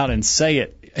 to come out and say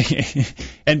it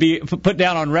and be put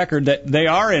down on record that they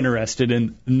are interested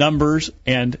in numbers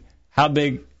and how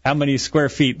many square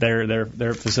feet their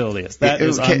facility is. That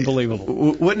is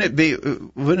unbelievable. Wouldn't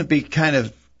it be kind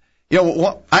of,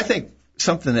 I think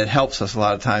something that helps us a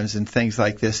lot of times in things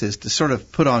like this is to sort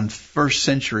of put on first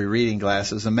century reading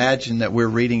glasses. Imagine that we're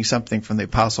reading something from the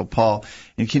Apostle Paul.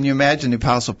 And can you imagine the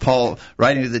Apostle Paul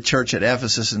writing to the church at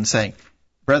Ephesus and saying,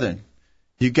 brethren,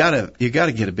 you gotta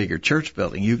get a bigger church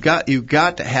building. You got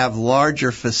to have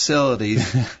larger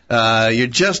facilities. You're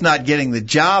just not getting the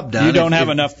job done. You don't have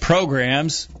enough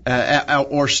programs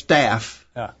or staff.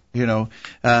 Yeah.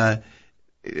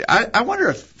 I wonder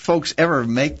if folks ever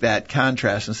make that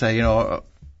contrast and say,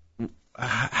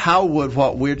 how would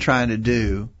what we're trying to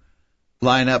do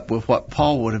line up with what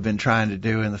Paul would have been trying to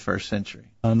do in the first century?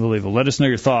 Unbelievable. Let us know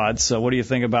your thoughts. What do you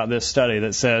think about this study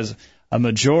that says a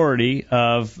majority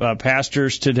of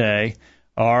pastors today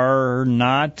are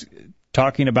not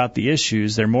talking about the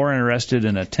issues? They're more interested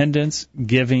in attendance,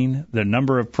 giving, the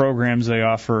number of programs they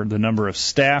offer, the number of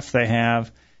staff they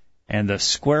have, and the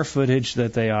square footage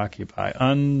that they occupy.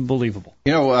 Unbelievable.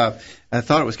 I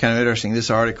thought it was kind of interesting. This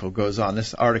article goes on.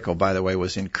 This article, by the way,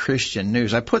 was in Christian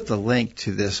News. I put the link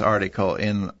to this article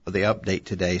in the update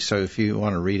today, so if you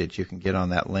want to read it, you can get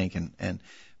on that link.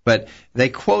 But they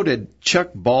quoted Chuck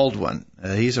Baldwin.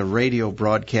 He's a radio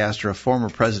broadcaster, a former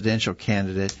presidential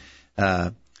candidate.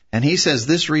 And he says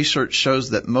this research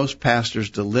shows that most pastors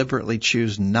deliberately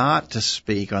choose not to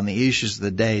speak on the issues of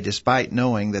the day, despite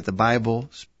knowing that the Bible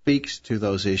speaks to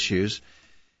those issues.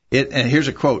 And here's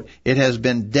a quote: "It has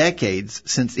been decades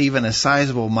since even a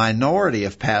sizable minority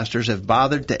of pastors have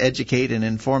bothered to educate and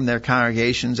inform their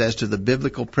congregations as to the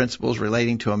biblical principles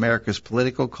relating to America's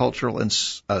political, cultural, and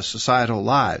societal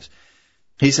lives."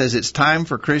 He says it's time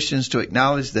for Christians to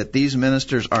acknowledge that these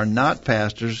ministers are not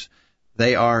pastors.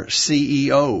 They are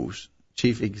CEOs,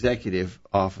 chief executive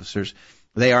officers.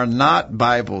 They are not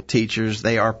Bible teachers.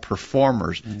 They are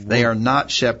performers. They are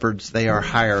not shepherds. They are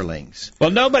hirelings. Well,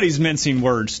 nobody's mincing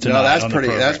words tonight. No,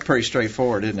 that's pretty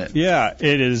straightforward, isn't it? Yeah,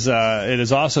 it is. It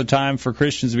is also time for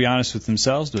Christians to be honest with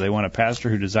themselves. Do they want a pastor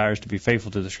who desires to be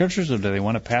faithful to the Scriptures, or do they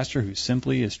want a pastor who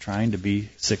simply is trying to be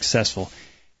successful?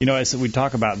 As we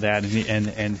talk about that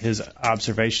and his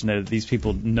observation that these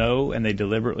people know and they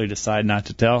deliberately decide not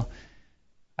to tell,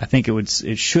 I think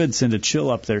it should send a chill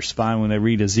up their spine when they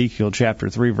read Ezekiel chapter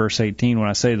 3, verse 18, when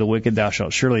I say, "The wicked thou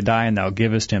shalt surely die, and thou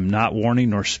givest him not warning,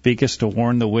 nor speakest to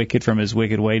warn the wicked from his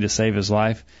wicked way to save his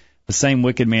life. The same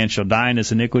wicked man shall die in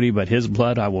his iniquity, but his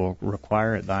blood I will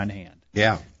require at thine hand."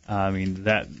 Yeah. I mean,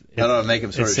 that ought to make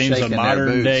them sort of seems a shaking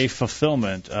modern-day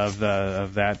fulfillment of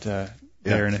that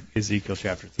there in Ezekiel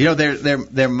chapter 3.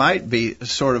 There might be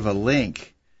sort of a link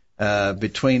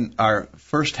between our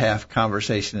first half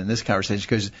conversation and this conversation,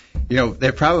 because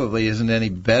there probably isn't any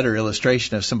better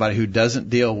illustration of somebody who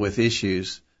doesn't deal with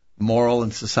issues, moral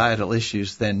and societal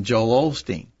issues, than Joel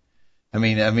Osteen. I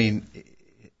mean,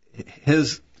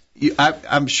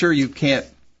 I'm sure you can't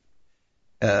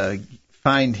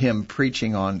find him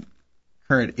preaching on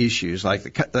current issues like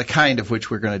the kind of which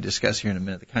we're going to discuss here in a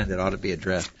minute, the kind that ought to be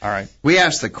addressed. All right. We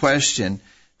asked the question: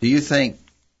 do you think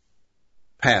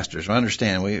pastors, I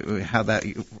understand how that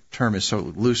term is so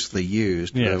loosely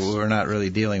used. Yes. We're not really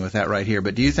dealing with that right here.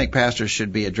 But do you think pastors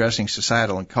should be addressing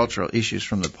societal and cultural issues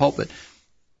from the pulpit?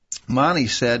 Monty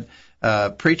said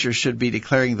preachers should be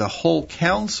declaring the whole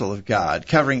counsel of God,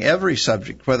 covering every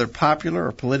subject, whether popular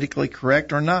or politically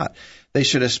correct or not. They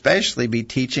should especially be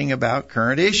teaching about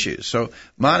current issues. So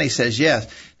Monty says yes.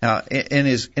 Now, in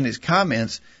his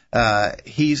comments,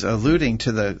 he's alluding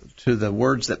to the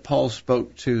words that Paul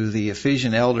spoke to the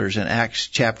Ephesian elders in Acts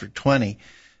chapter 20.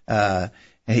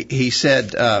 He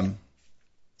said,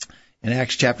 In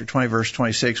Acts chapter 20, verse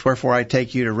 26, wherefore I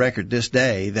take you to record this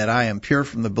day that I am pure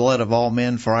from the blood of all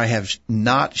men, for I have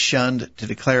not shunned to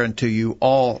declare unto you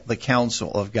all the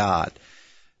counsel of God.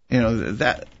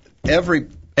 That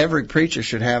every preacher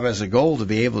should have as a goal to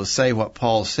be able to say what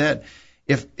Paul said.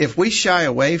 If we shy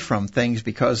away from things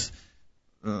because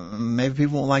maybe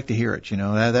people won't like to hear it,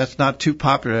 that's not too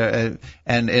popular,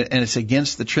 and it's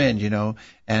against the trend,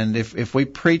 and if we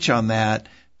preach on that,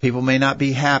 people may not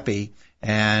be happy,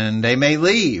 and they may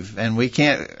leave, and we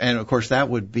can't, and of course that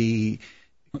would be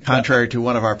contrary to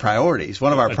one of our priorities.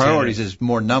 One of our priorities is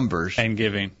more numbers and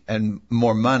giving and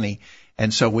more money,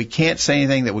 and so we can't say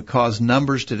anything that would cause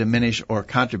numbers to diminish or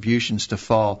contributions to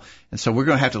fall, and so we're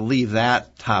going to have to leave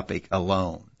that topic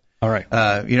alone. All right.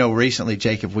 Recently,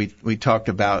 Jacob, we talked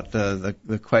about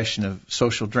the question of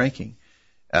social drinking.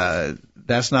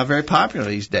 That's not very popular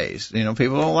these days. People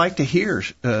don't like to hear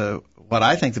what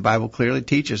I think the Bible clearly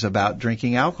teaches about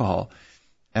drinking alcohol.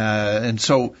 And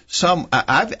so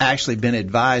I've actually been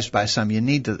advised by some, you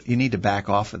need to back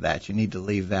off of that. You need to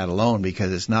leave that alone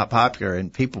because it's not popular,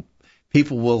 and people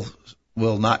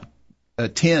will not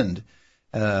attend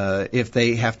if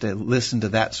they have to listen to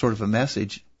that sort of a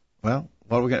message. Well,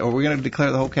 are we going to declare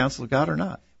the whole counsel of God or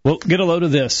not? Well, get a load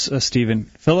of this,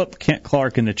 Stephen. Philip Kent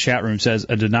Clark in the chat room says,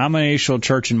 a denominational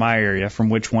church in my area from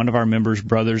which one of our members'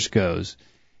 brothers goes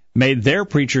made their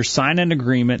preacher sign an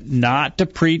agreement not to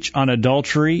preach on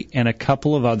adultery and a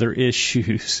couple of other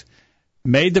issues.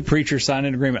 Made the preacher sign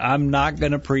an agreement. I'm not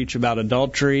going to preach about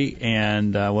adultery,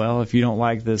 and, if you don't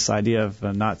like this idea of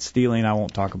not stealing, I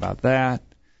won't talk about that.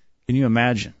 Can you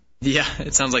imagine? Yeah,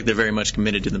 it sounds like they're very much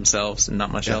committed to themselves and not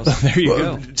much else. There you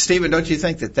go. Stephen, don't you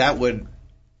think that would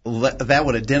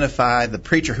identify the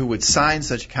preacher who would sign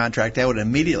such a contract? That would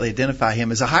immediately identify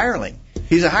him as a hireling.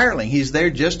 He's a hireling. He's there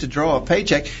just to draw a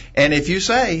paycheck. And if you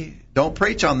say, don't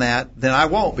preach on that, then I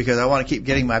won't because I want to keep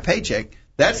getting my paycheck.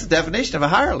 That's the definition of a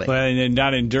hireling. Well, and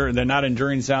they're not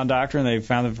enduring sound doctrine. They've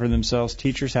found it for themselves,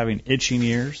 teachers having itching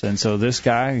ears. And so this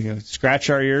guy, scratch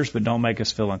our ears, but don't make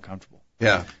us feel uncomfortable.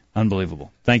 Yeah.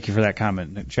 Unbelievable. Thank you for that comment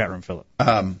in the chat room, Philip.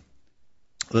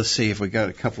 Let's see if we got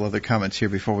a couple other comments here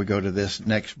before we go to this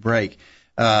next break.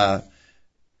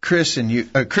 Chris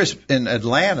in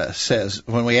Atlanta says,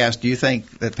 when we asked, do you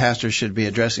think that pastors should be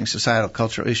addressing societal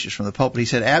cultural issues from the pulpit? He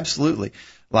said, absolutely.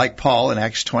 Like Paul in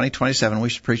Acts 20:27, we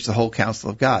should preach the whole counsel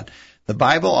of God. The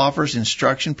Bible offers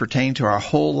instruction pertaining to our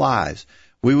whole lives.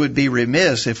 We would be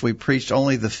remiss if we preached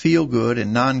only the feel-good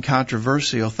and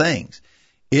non-controversial things.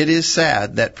 It is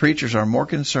sad that preachers are more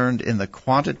concerned in the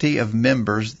quantity of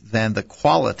members than the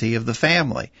quality of the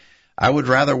family. I would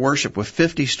rather worship with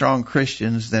 50 strong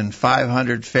Christians than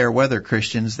 500 fair-weather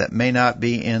Christians that may not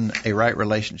be in a right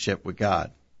relationship with God.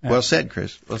 Well said,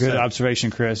 Chris. Good observation,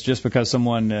 Chris. Just because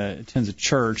someone attends a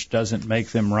church doesn't make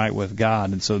them right with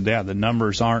God. And so, the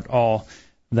numbers aren't all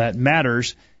that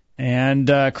matters. And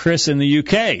Chris in the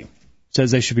UK says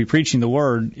they should be preaching the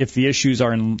Word. If the issues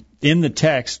are in the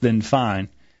text, then fine.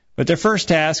 But their first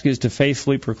task is to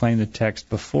faithfully proclaim the text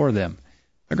before them.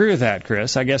 I agree with that,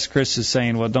 Chris. I guess Chris is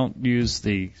saying, well, don't use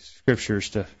the Scriptures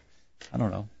to, I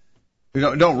don't know.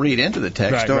 Don't read into the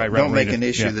text. Don't make an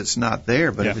issue yeah. that's not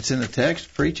there. But if it's in the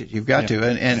text, preach it. You've got to.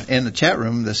 And in the chat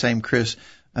room, the same Chris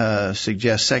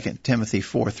suggests 2 Timothy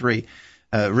 4:3.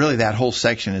 Really, that whole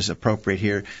section is appropriate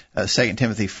here. 2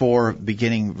 Timothy 4,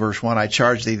 beginning verse 1, I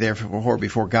charge thee therefore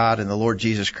before God and the Lord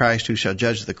Jesus Christ, who shall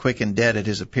judge the quick and dead at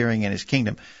his appearing in his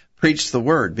kingdom. Preach the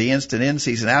word. Be instant in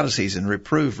season, out of season.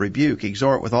 Reprove, rebuke,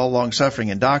 exhort with all longsuffering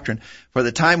and doctrine. For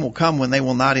the time will come when they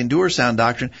will not endure sound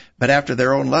doctrine, but after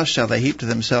their own lust shall they heap to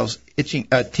themselves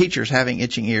teachers having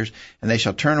itching ears, and they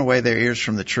shall turn away their ears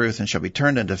from the truth and shall be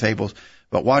turned into fables.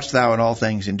 But watch thou in all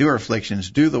things, endure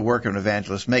afflictions, do the work of an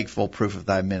evangelist, make full proof of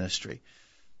thy ministry.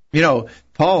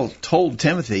 Paul told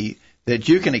Timothy that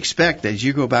you can expect as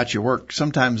you go about your work,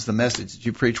 sometimes the message that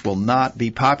you preach will not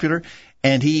be popular.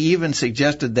 And he even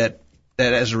suggested that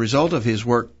as a result of his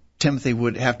work, Timothy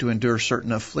would have to endure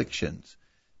certain afflictions.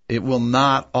 It will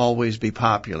not always be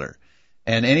popular.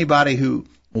 And anybody who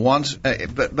wants,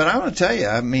 but I want to tell you,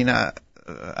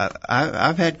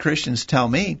 I've had Christians tell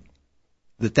me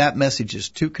that message is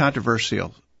too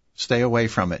controversial. Stay away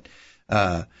from it.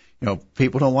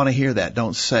 People don't want to hear that.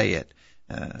 Don't say it.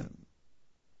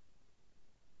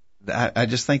 I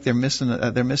just think they're missing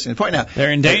the point. Now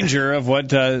they're in danger of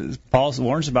what Paul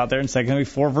warns about there in 2 Timothy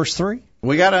 4, verse 3.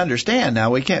 We got to understand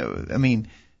now. We can't.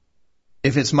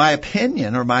 If it's my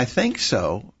opinion or my think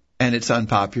so, and it's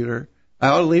unpopular, I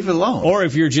ought to leave it alone. Or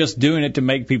if you're just doing it to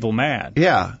make people mad.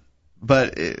 Yeah,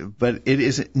 but it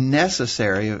is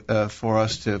necessary for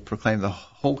us to proclaim the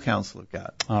whole counsel of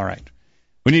God. All right.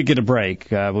 We need to get a break.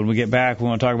 When we get back, we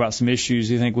want to talk about some issues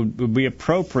you think would be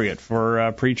appropriate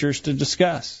for preachers to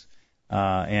discuss,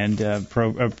 and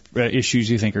issues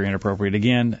you think are inappropriate.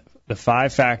 Again, the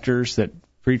 5 factors that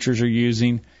preachers are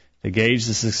using to gauge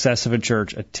the success of a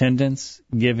church: attendance,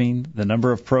 giving, the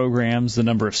number of programs, the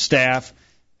number of staff,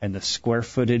 and the square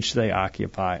footage they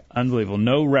occupy. Unbelievable.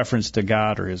 No reference to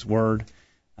God or His Word,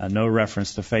 no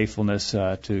reference to faithfulness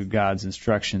to God's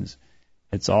instructions.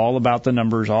 It's all about the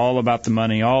numbers, all about the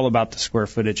money, all about the square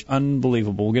footage.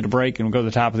 Unbelievable. We'll get a break and we'll go to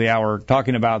the top of the hour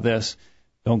talking about this.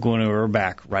 Don't go anywhere. We're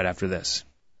back right after this.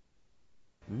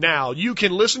 Now you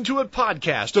can listen to a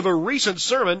podcast of a recent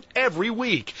sermon every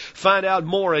week. Find out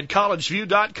more at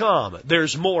collegeview.com.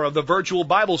 There's more of the virtual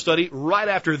Bible study right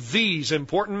after these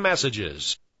important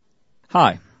messages.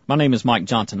 Hi, my name is Mike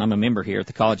Johnson. I'm a member here at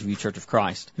the College View Church of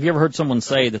Christ. Have you ever heard someone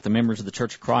say that the members of the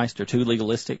Church of Christ are too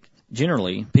legalistic?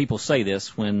 Generally, people say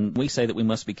this when we say that we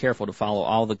must be careful to follow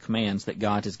all the commands that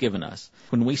God has given us.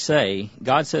 When we say,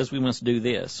 God says we must do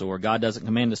this, or God doesn't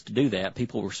command us to do that,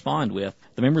 people respond with,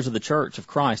 the members of the Church of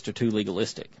Christ are too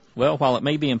legalistic. Well, while it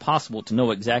may be impossible to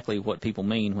know exactly what people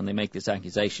mean when they make this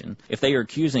accusation, if they are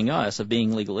accusing us of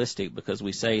being legalistic because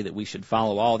we say that we should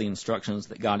follow all the instructions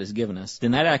that God has given us,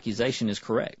 then that accusation is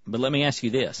correct. But let me ask you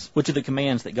this. Which of the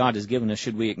commands that God has given us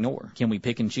should we ignore? Can we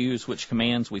pick and choose which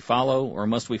commands we follow, or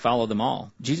must we follow them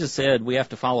all? Jesus said we have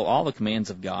to follow all the commands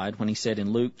of God when He said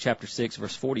in Luke chapter 6,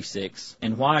 verse 46,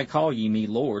 "And why call ye me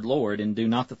Lord, Lord, and do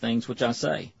not the things which I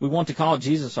say?" We want to call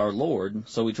Jesus our Lord,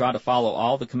 so we try to follow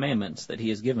all the commandments that He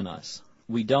has given us.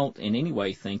 We don't in any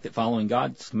way think that following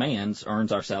God's commands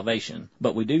earns our salvation,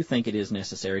 but we do think it is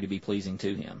necessary to be pleasing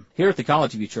to Him. Here at the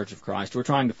College View Church of Christ, we're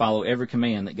trying to follow every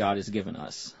command that God has given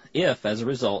us. If, as a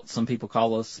result, some people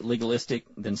call us legalistic,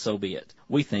 then so be it.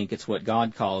 We think it's what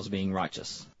God calls being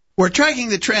righteous. We're tracking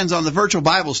the trends on the virtual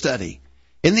Bible study.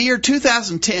 In the year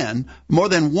 2010, more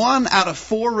than 1 out of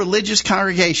 4 religious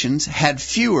congregations had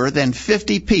fewer than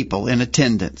 50 people in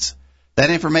attendance. That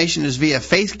information is via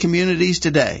Faith Communities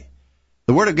Today.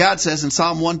 The Word of God says in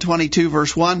Psalm 122,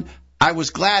 verse 1, "I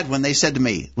was glad when they said to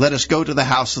me, let us go to the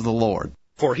house of the Lord."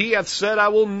 For He hath said, I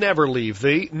will never leave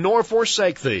thee, nor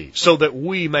forsake thee, so that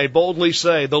we may boldly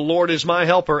say, the Lord is my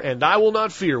helper, and I will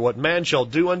not fear what man shall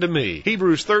do unto me.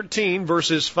 Hebrews 13,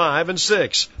 verses 5 and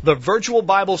 6. The virtual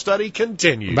Bible study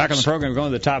continues. Back on the program,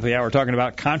 going to the top of the hour, talking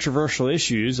about controversial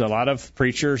issues. A lot of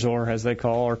preachers, or as they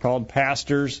are called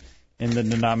pastors in the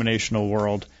denominational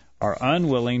world, are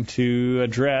unwilling to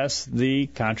address the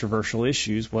controversial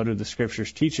issues. What do the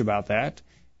Scriptures teach about that?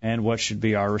 And what should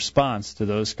be our response to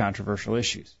those controversial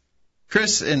issues?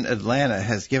 Chris in Atlanta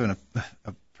has given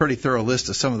a pretty thorough list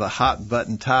of some of the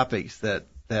hot-button topics that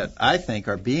I think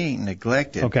are being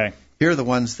neglected. Okay. Here are the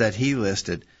ones that he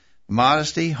listed: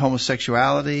 modesty,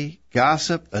 homosexuality,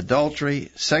 gossip,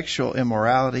 adultery, sexual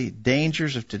immorality,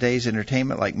 dangers of today's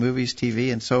entertainment like movies,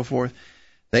 TV, and so forth.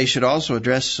 They should also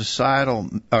address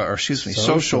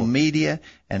social media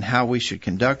and how we should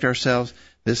conduct ourselves.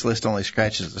 This list only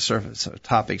scratches the surface of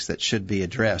topics that should be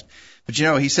addressed. But,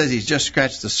 he says he's just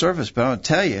scratched the surface. But I'm going to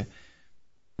tell you,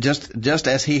 just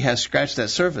as he has scratched that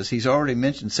surface, he's already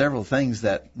mentioned several things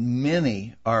that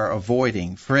many are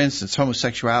avoiding. For instance,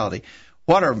 homosexuality.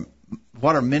 What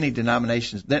are many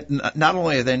denominations that not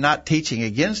only are they not teaching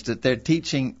against it, they're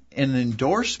teaching an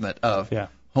endorsement of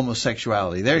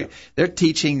homosexuality. They're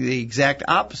teaching the exact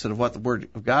opposite of what the Word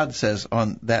of God says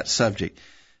on that subject.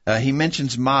 He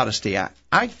mentions modesty.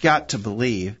 I got to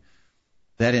believe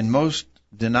that in most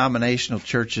denominational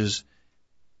churches,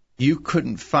 you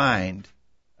couldn't find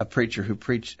a preacher who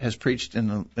has preached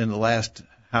in the last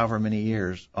however many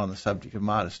years on the subject of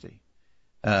modesty.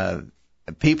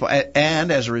 People,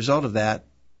 and as a result of that,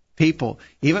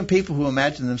 even people who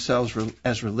imagine themselves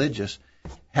as religious,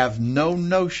 have no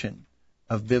notion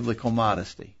of biblical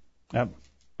modesty.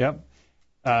 Yep.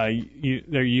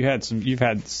 You've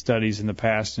had studies in the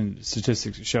past and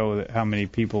statistics that show that how many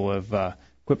people have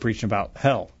quit preaching about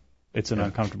hell. It's an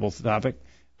uncomfortable topic.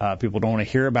 People don't want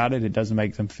to hear about it. It doesn't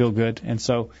make them feel good, and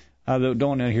so they don't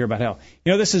want to hear about hell.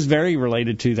 This is very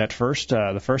related to that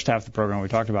the first half of the program we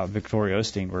talked about Victoria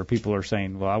Osteen, where people are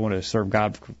saying, "Well, I want to serve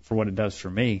God for what it does for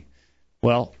me."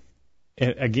 Well,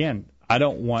 again, I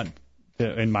don't want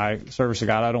to, in my service to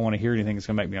God, I don't want to hear anything that's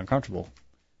going to make me uncomfortable.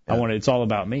 It's all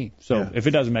about me. So if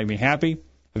it doesn't make me happy,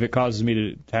 if it causes me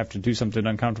to have to do something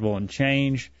uncomfortable and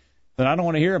change, then I don't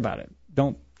want to hear about it.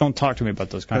 Don't talk to me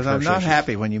about those controversial issues. Because I'm not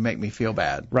happy when you make me feel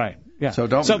bad. Right. Yeah. So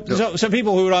don't. So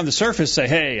people who are on the surface say,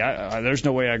 "Hey, there's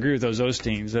no way I agree with those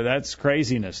Osteens." That's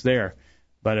craziness there.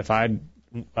 But if I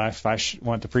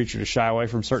want the preacher to shy away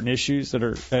from certain issues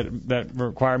that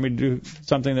require me to do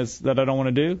something that I don't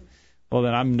want to do, well,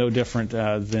 then I'm no different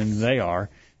than they are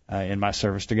in my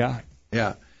service to God.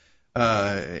 Yeah.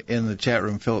 In the chat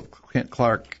room, Philip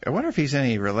Clark, I wonder if he's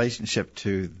any relationship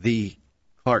to the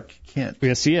Clark Kent.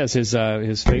 Yes, he has. His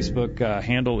Facebook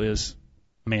handle is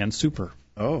Man Super.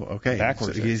 Oh, okay.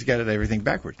 Backwards. So he's got everything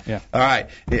backwards. Yeah. All right.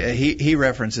 He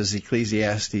references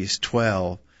Ecclesiastes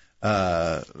 12,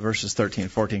 verses 13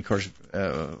 and 14. Of course,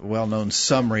 well-known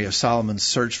summary of Solomon's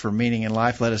search for meaning in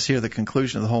life. Let us hear the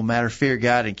conclusion of the whole matter. Fear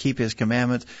God and keep His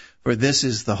commandments, for this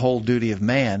is the whole duty of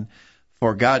man.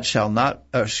 For God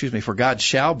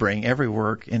shall bring every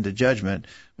work into judgment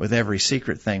with every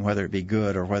secret thing, whether it be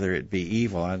good or whether it be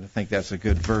evil. I think that's a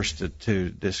good verse to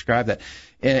describe that.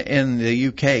 In the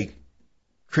UK,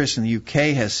 Chris in the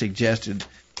UK has suggested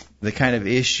the kind of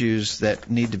issues that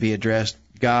need to be addressed: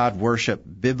 God, worship,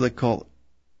 biblical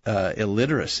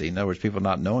illiteracy, in other words, people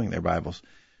not knowing their Bibles,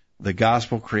 the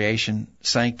gospel, creation,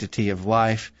 sanctity of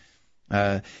life.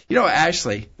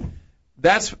 Ashley,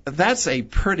 that's a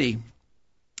pretty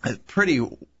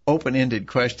open-ended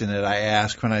question that I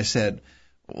asked when I said,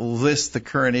 list the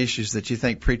current issues that you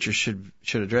think preachers should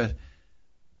address.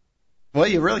 Well,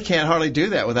 you really can't hardly do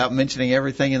that without mentioning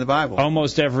everything in the Bible.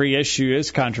 Almost every issue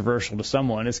is controversial to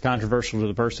someone. It's controversial to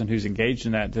the person who's engaged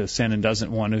in that sin and doesn't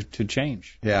want to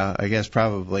change. Yeah, I guess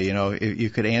probably. You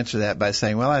could answer that by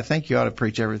saying, well, I think you ought to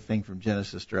preach everything from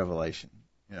Genesis to Revelation.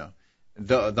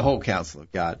 The whole counsel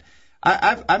of God.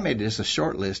 I made just a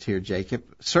short list here, Jacob.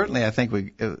 Certainly, I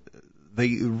think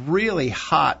the really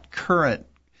hot current,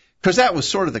 because that was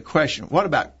sort of the question. What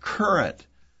about current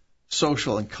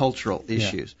social and cultural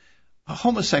issues? Yeah.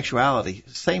 Homosexuality,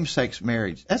 same-sex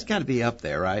marriage, that's got to be up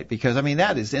there, right? Because,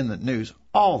 that is in the news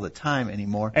all the time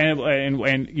anymore.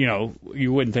 And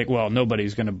you wouldn't think, well,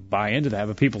 nobody's going to buy into that,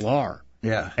 but people are.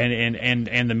 Yeah.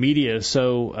 And the media is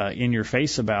so in your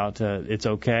face about it's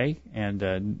okay,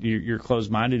 and you're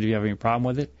closed-minded if you have any problem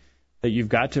with it, that you've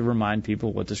got to remind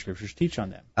people what the Scriptures teach on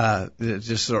them.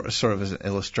 Just sort of as an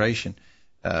illustration,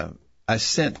 I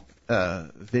sent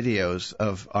videos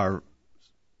of our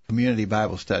community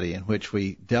Bible study in which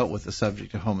we dealt with the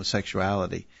subject of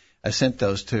homosexuality. I sent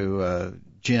those to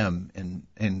Jim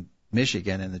in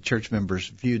Michigan, and the church members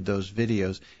viewed those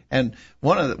videos. And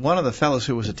one of the fellows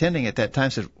who was attending at that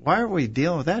time said, "Why are we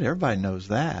dealing with that? Everybody knows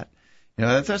that.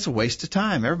 That's a waste of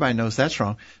time. Everybody knows that's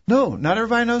wrong." No, not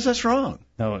everybody knows that's wrong.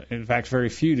 No, in fact, very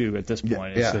few do at this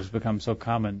point. Yeah. It's become so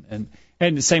common.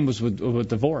 And the same was with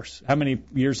divorce. How many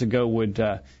years ago would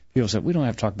people say, we don't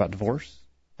have to talk about divorce?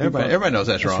 Everybody knows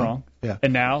that's wrong. Yeah.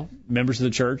 And now members of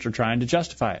the church are trying to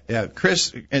justify it. Yeah,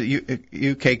 Chris,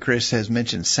 UK Chris has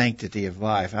mentioned sanctity of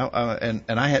life, and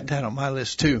I had that on my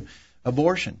list too.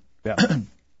 Abortion. Yeah.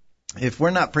 If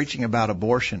we're not preaching about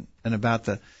abortion and about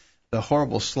the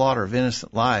horrible slaughter of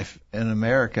innocent life in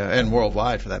America and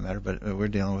worldwide for that matter, but we're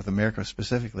dealing with America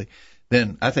specifically,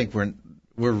 then I think we're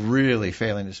really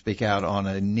failing to speak out on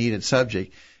a needed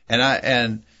subject. And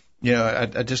I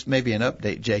just maybe an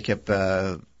update, Jacob.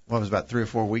 What was about 3 or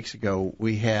 4 weeks ago,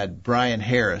 we had Brian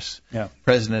Harris,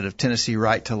 president of Tennessee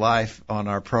Right to Life, on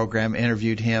our program,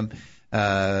 interviewed him.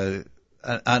 An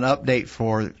update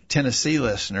for Tennessee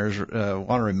listeners,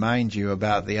 want to remind you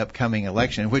about the upcoming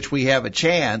election in which we have a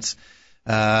chance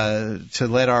to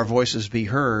let our voices be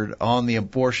heard on the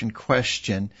abortion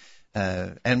question.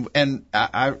 And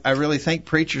I really think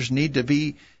preachers need to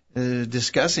be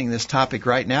discussing this topic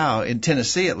right now, in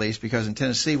Tennessee at least, because in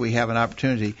Tennessee we have an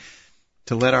opportunity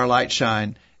to let our light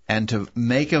shine and to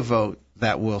make a vote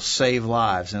that will save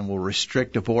lives and will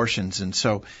restrict abortions. And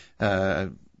so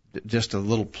just a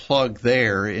little plug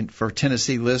there. For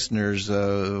Tennessee listeners,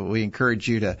 we encourage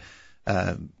you to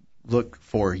look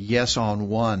for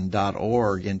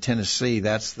yesonone.org in Tennessee.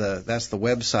 That's the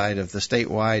website of the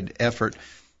statewide effort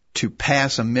to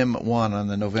pass Amendment 1 on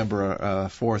the November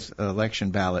 4th election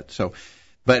ballot.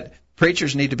 But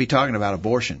preachers need to be talking about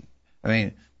abortion.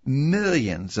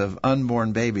 Millions of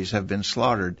unborn babies have been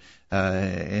slaughtered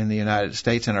in the United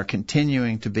States and are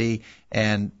continuing to be.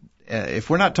 And if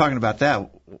we're not talking about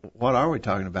that, what are we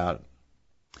talking about?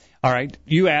 All right.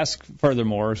 You ask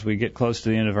furthermore, as we get close to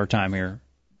the end of our time here,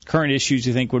 current issues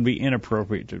you think would be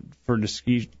inappropriate for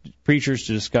preachers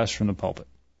to discuss from the pulpit.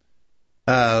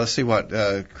 Let's see what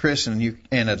Chris in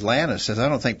Atlanta says. I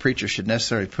don't think preachers should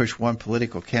necessarily push one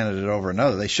political candidate over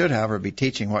another. They should, however, be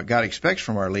teaching what God expects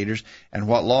from our leaders and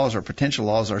what laws or potential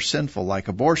laws are sinful, like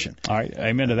abortion. All right.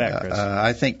 Amen to that, Chris.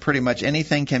 I think pretty much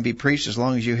anything can be preached as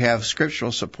long as you have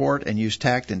scriptural support and use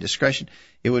tact and discretion.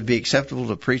 It would be acceptable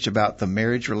to preach about the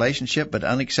marriage relationship, but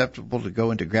unacceptable to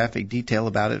go into graphic detail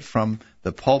about it from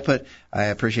the pulpit. I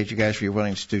appreciate you guys for your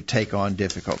willingness to take on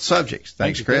difficult subjects.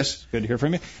 Thanks, Chris. Good to hear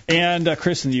from you. And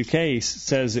Chris in the UK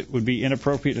says it would be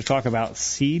inappropriate to talk about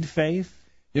seed faith.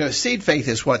 Seed faith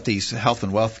is what these health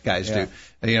and wealth guys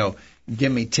do.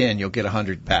 Give me 10, you'll get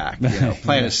 100 back.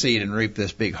 Plant a seed and reap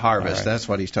this big harvest. Right. That's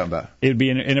what he's talking about. It would be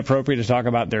inappropriate to talk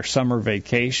about their summer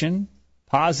vacation,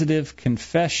 positive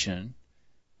confession,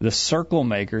 the circle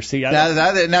maker. See,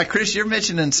 now, Chris, you're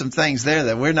mentioning some things there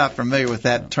that we're not familiar with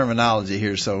that terminology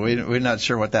here, so we're not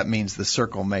sure what that means, the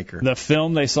circle maker. The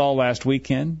film they saw last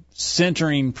weekend,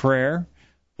 centering prayer,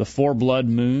 the 4 blood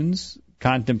moons,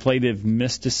 contemplative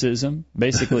mysticism,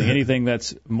 basically anything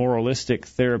that's moralistic,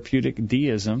 therapeutic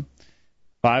deism,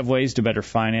 5 ways to better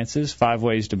finances, 5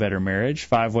 ways to better marriage,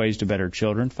 5 ways to better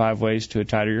children, 5 ways to a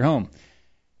tidier home.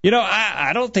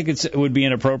 I don't think it would be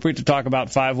inappropriate to talk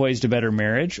about 5 ways to better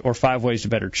marriage or 5 ways to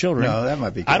better children. No, that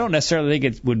might be good. I don't necessarily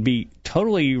think it would be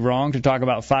totally wrong to talk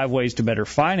about 5 ways to better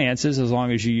finances as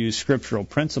long as you use scriptural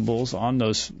principles on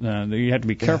those. You have to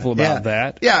be careful about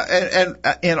that. Yeah, and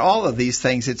in all of these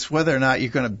things, it's whether or not you're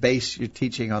going to base your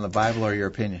teaching on the Bible or your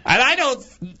opinion. And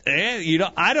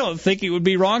I don't think it would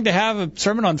be wrong to have a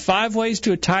sermon on 5 ways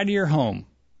to a tidier home.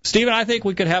 Stephen, I think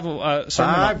we could have a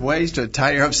sermon 5 ways to a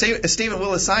tidier home. Stephen,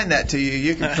 we'll assign that to you.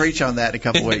 You can preach on that in a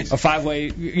couple weeks. A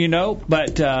 5-way,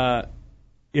 but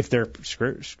if they're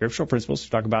scriptural principles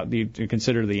to talk about, to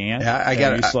consider the ant, I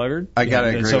got you sluggard, I got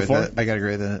to agree with that. I got to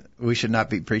agree with that. We should not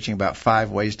be preaching about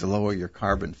 5 ways to lower your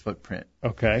carbon footprint.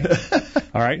 Okay.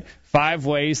 All right. 5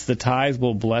 ways the tithe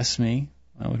will bless me.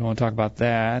 Well, we don't want to talk about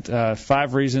that.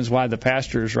 5 reasons why the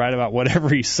pastor is right about whatever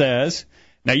he says.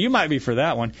 Now, you might be for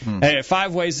that one. Hey,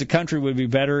 5 ways the country would be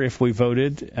better if we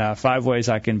voted. 5 ways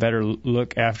I can better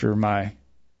look after my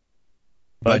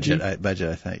budget. Budget,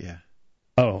 I think, yeah.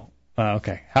 Oh,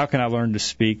 okay. How can I learn to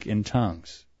speak in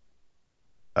tongues?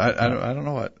 I don't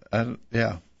know what.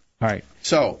 Yeah. All right.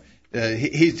 So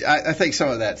I think some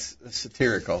of that's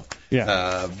satirical.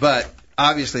 Yeah. But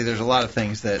obviously, there's a lot of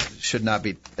things that should not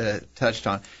be touched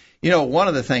on. One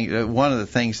of the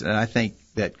things that I think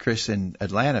that Chris in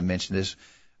Atlanta mentioned is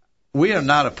we are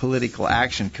not a political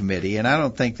action committee, and I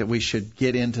don't think that we should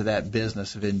get into that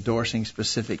business of endorsing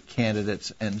specific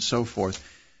candidates and so forth.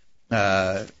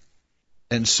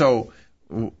 And so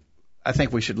I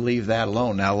think we should leave that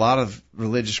alone. Now, a lot of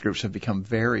religious groups have become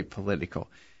very political.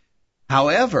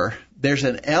 However, there's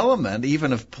an element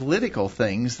even of political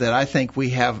things that I think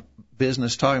we have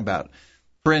business talking about.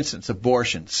 For instance,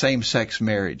 abortion, same-sex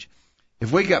marriage.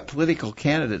 If we got political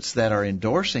candidates that are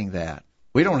endorsing that,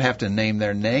 we don't have to name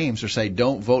their names or say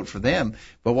don't vote for them.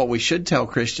 But what we should tell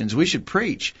Christians, we should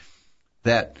preach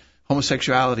that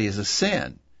homosexuality is a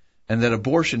sin and that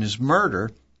abortion is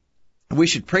murder. We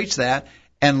should preach that,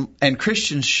 and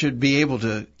Christians should be able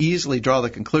to easily draw the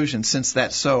conclusion, since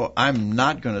that's so, I'm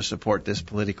not going to support this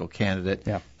political candidate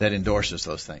that endorses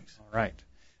those things. All right.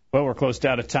 Well, we're close to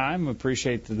out of time. We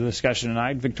appreciate the discussion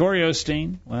tonight. Victoria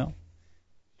Osteen, well,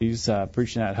 she's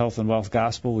preaching that health and wealth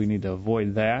gospel. We need to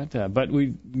avoid that. But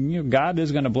God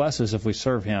is going to bless us if we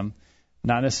serve Him,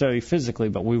 not necessarily physically,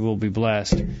 but we will be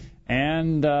blessed.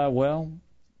 And,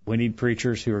 we need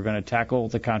preachers who are going to tackle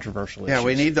the controversial issues. Yeah,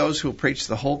 we need those who will preach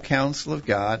the whole counsel of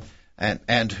God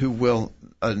and who will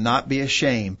not be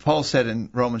ashamed. Paul said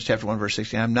in Romans chapter 1, verse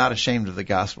 16, I'm not ashamed of the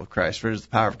gospel of Christ, for it is the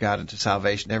power of God unto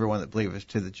salvation, everyone that believeth,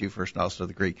 to the Jew first and also to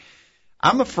the Greek.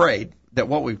 I'm afraid that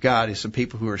what we've got is some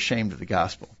people who are ashamed of the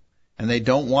gospel, and they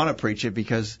don't want to preach it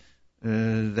because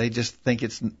they just think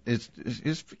it's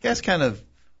that's kind of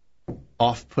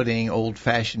off-putting,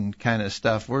 old-fashioned kind of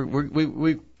stuff.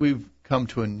 We've come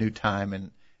to a new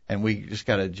time, and we just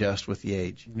got to adjust with the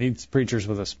age. Needs preachers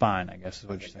with a spine, I guess is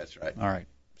what you're saying. That's right. All right.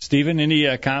 Stephen,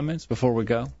 any comments before we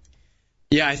go?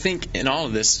 Yeah, I think in all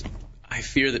of this, I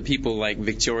fear that people like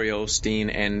Victoria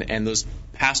Osteen and those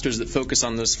pastors that focus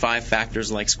on those 5 factors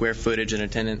like square footage and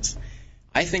attendance,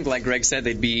 I think, like Greg said,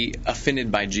 they'd be offended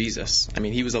by Jesus. I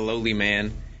mean, he was a lowly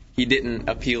man. He didn't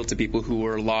appeal to people who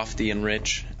were lofty and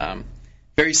rich.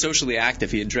 Very socially active.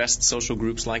 He addressed social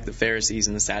groups like the Pharisees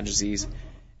and the Sadducees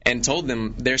and told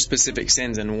them their specific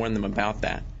sins and warned them about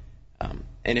that.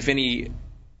 And if any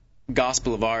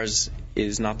gospel of ours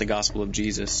is not the gospel of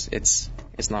Jesus, it's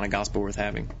not a gospel worth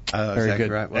having. Very exactly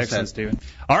good. Right. Well Excellent, said. Stephen.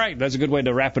 All right, that's a good way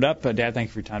to wrap it up. Dad, thank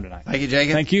you for your time tonight. Thank you,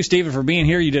 Jacob. Thank you, Stephen, for being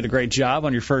here. You did a great job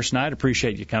on your first night.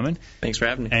 Appreciate you coming. Thanks for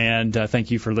having me. And thank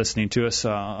you for listening to us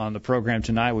on the program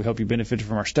tonight. We hope you benefited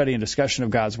from our study and discussion of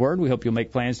God's Word. We hope you'll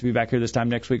make plans to be back here this time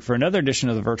next week for another edition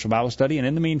of the Virtual Bible Study. And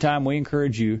in the meantime, we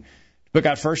encourage you to put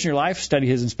God first in your life, study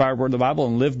His inspired Word of the Bible,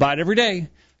 and live by it every day.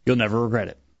 You'll never regret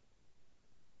it.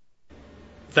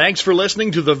 Thanks for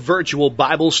listening to the Virtual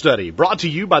Bible Study, brought to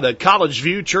you by the College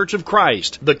View Church of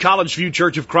Christ. The College View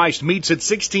Church of Christ meets at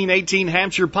 1618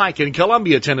 Hampshire Pike in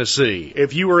Columbia, Tennessee.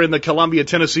 If you are in the Columbia,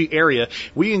 Tennessee area,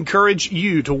 we encourage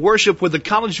you to worship with the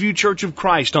College View Church of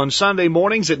Christ on Sunday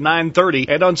mornings at 9:30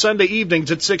 and on Sunday evenings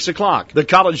at 6 o'clock. The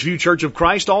College View Church of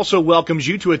Christ also welcomes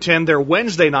you to attend their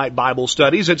Wednesday night Bible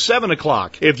studies at 7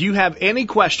 o'clock. If you have any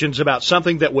questions about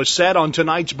something that was said on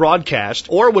tonight's broadcast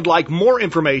or would like more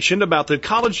information about the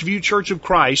College View Church of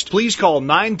Christ, please call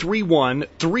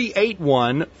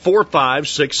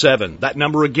 931-381-4567. That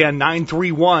number again,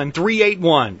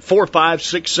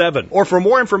 931-381-4567. Or for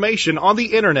more information on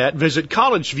the internet, visit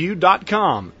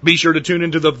collegeview.com. Be sure to tune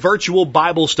into the Virtual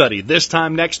Bible Study this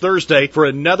time next Thursday for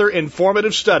another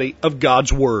informative study of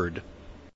God's Word.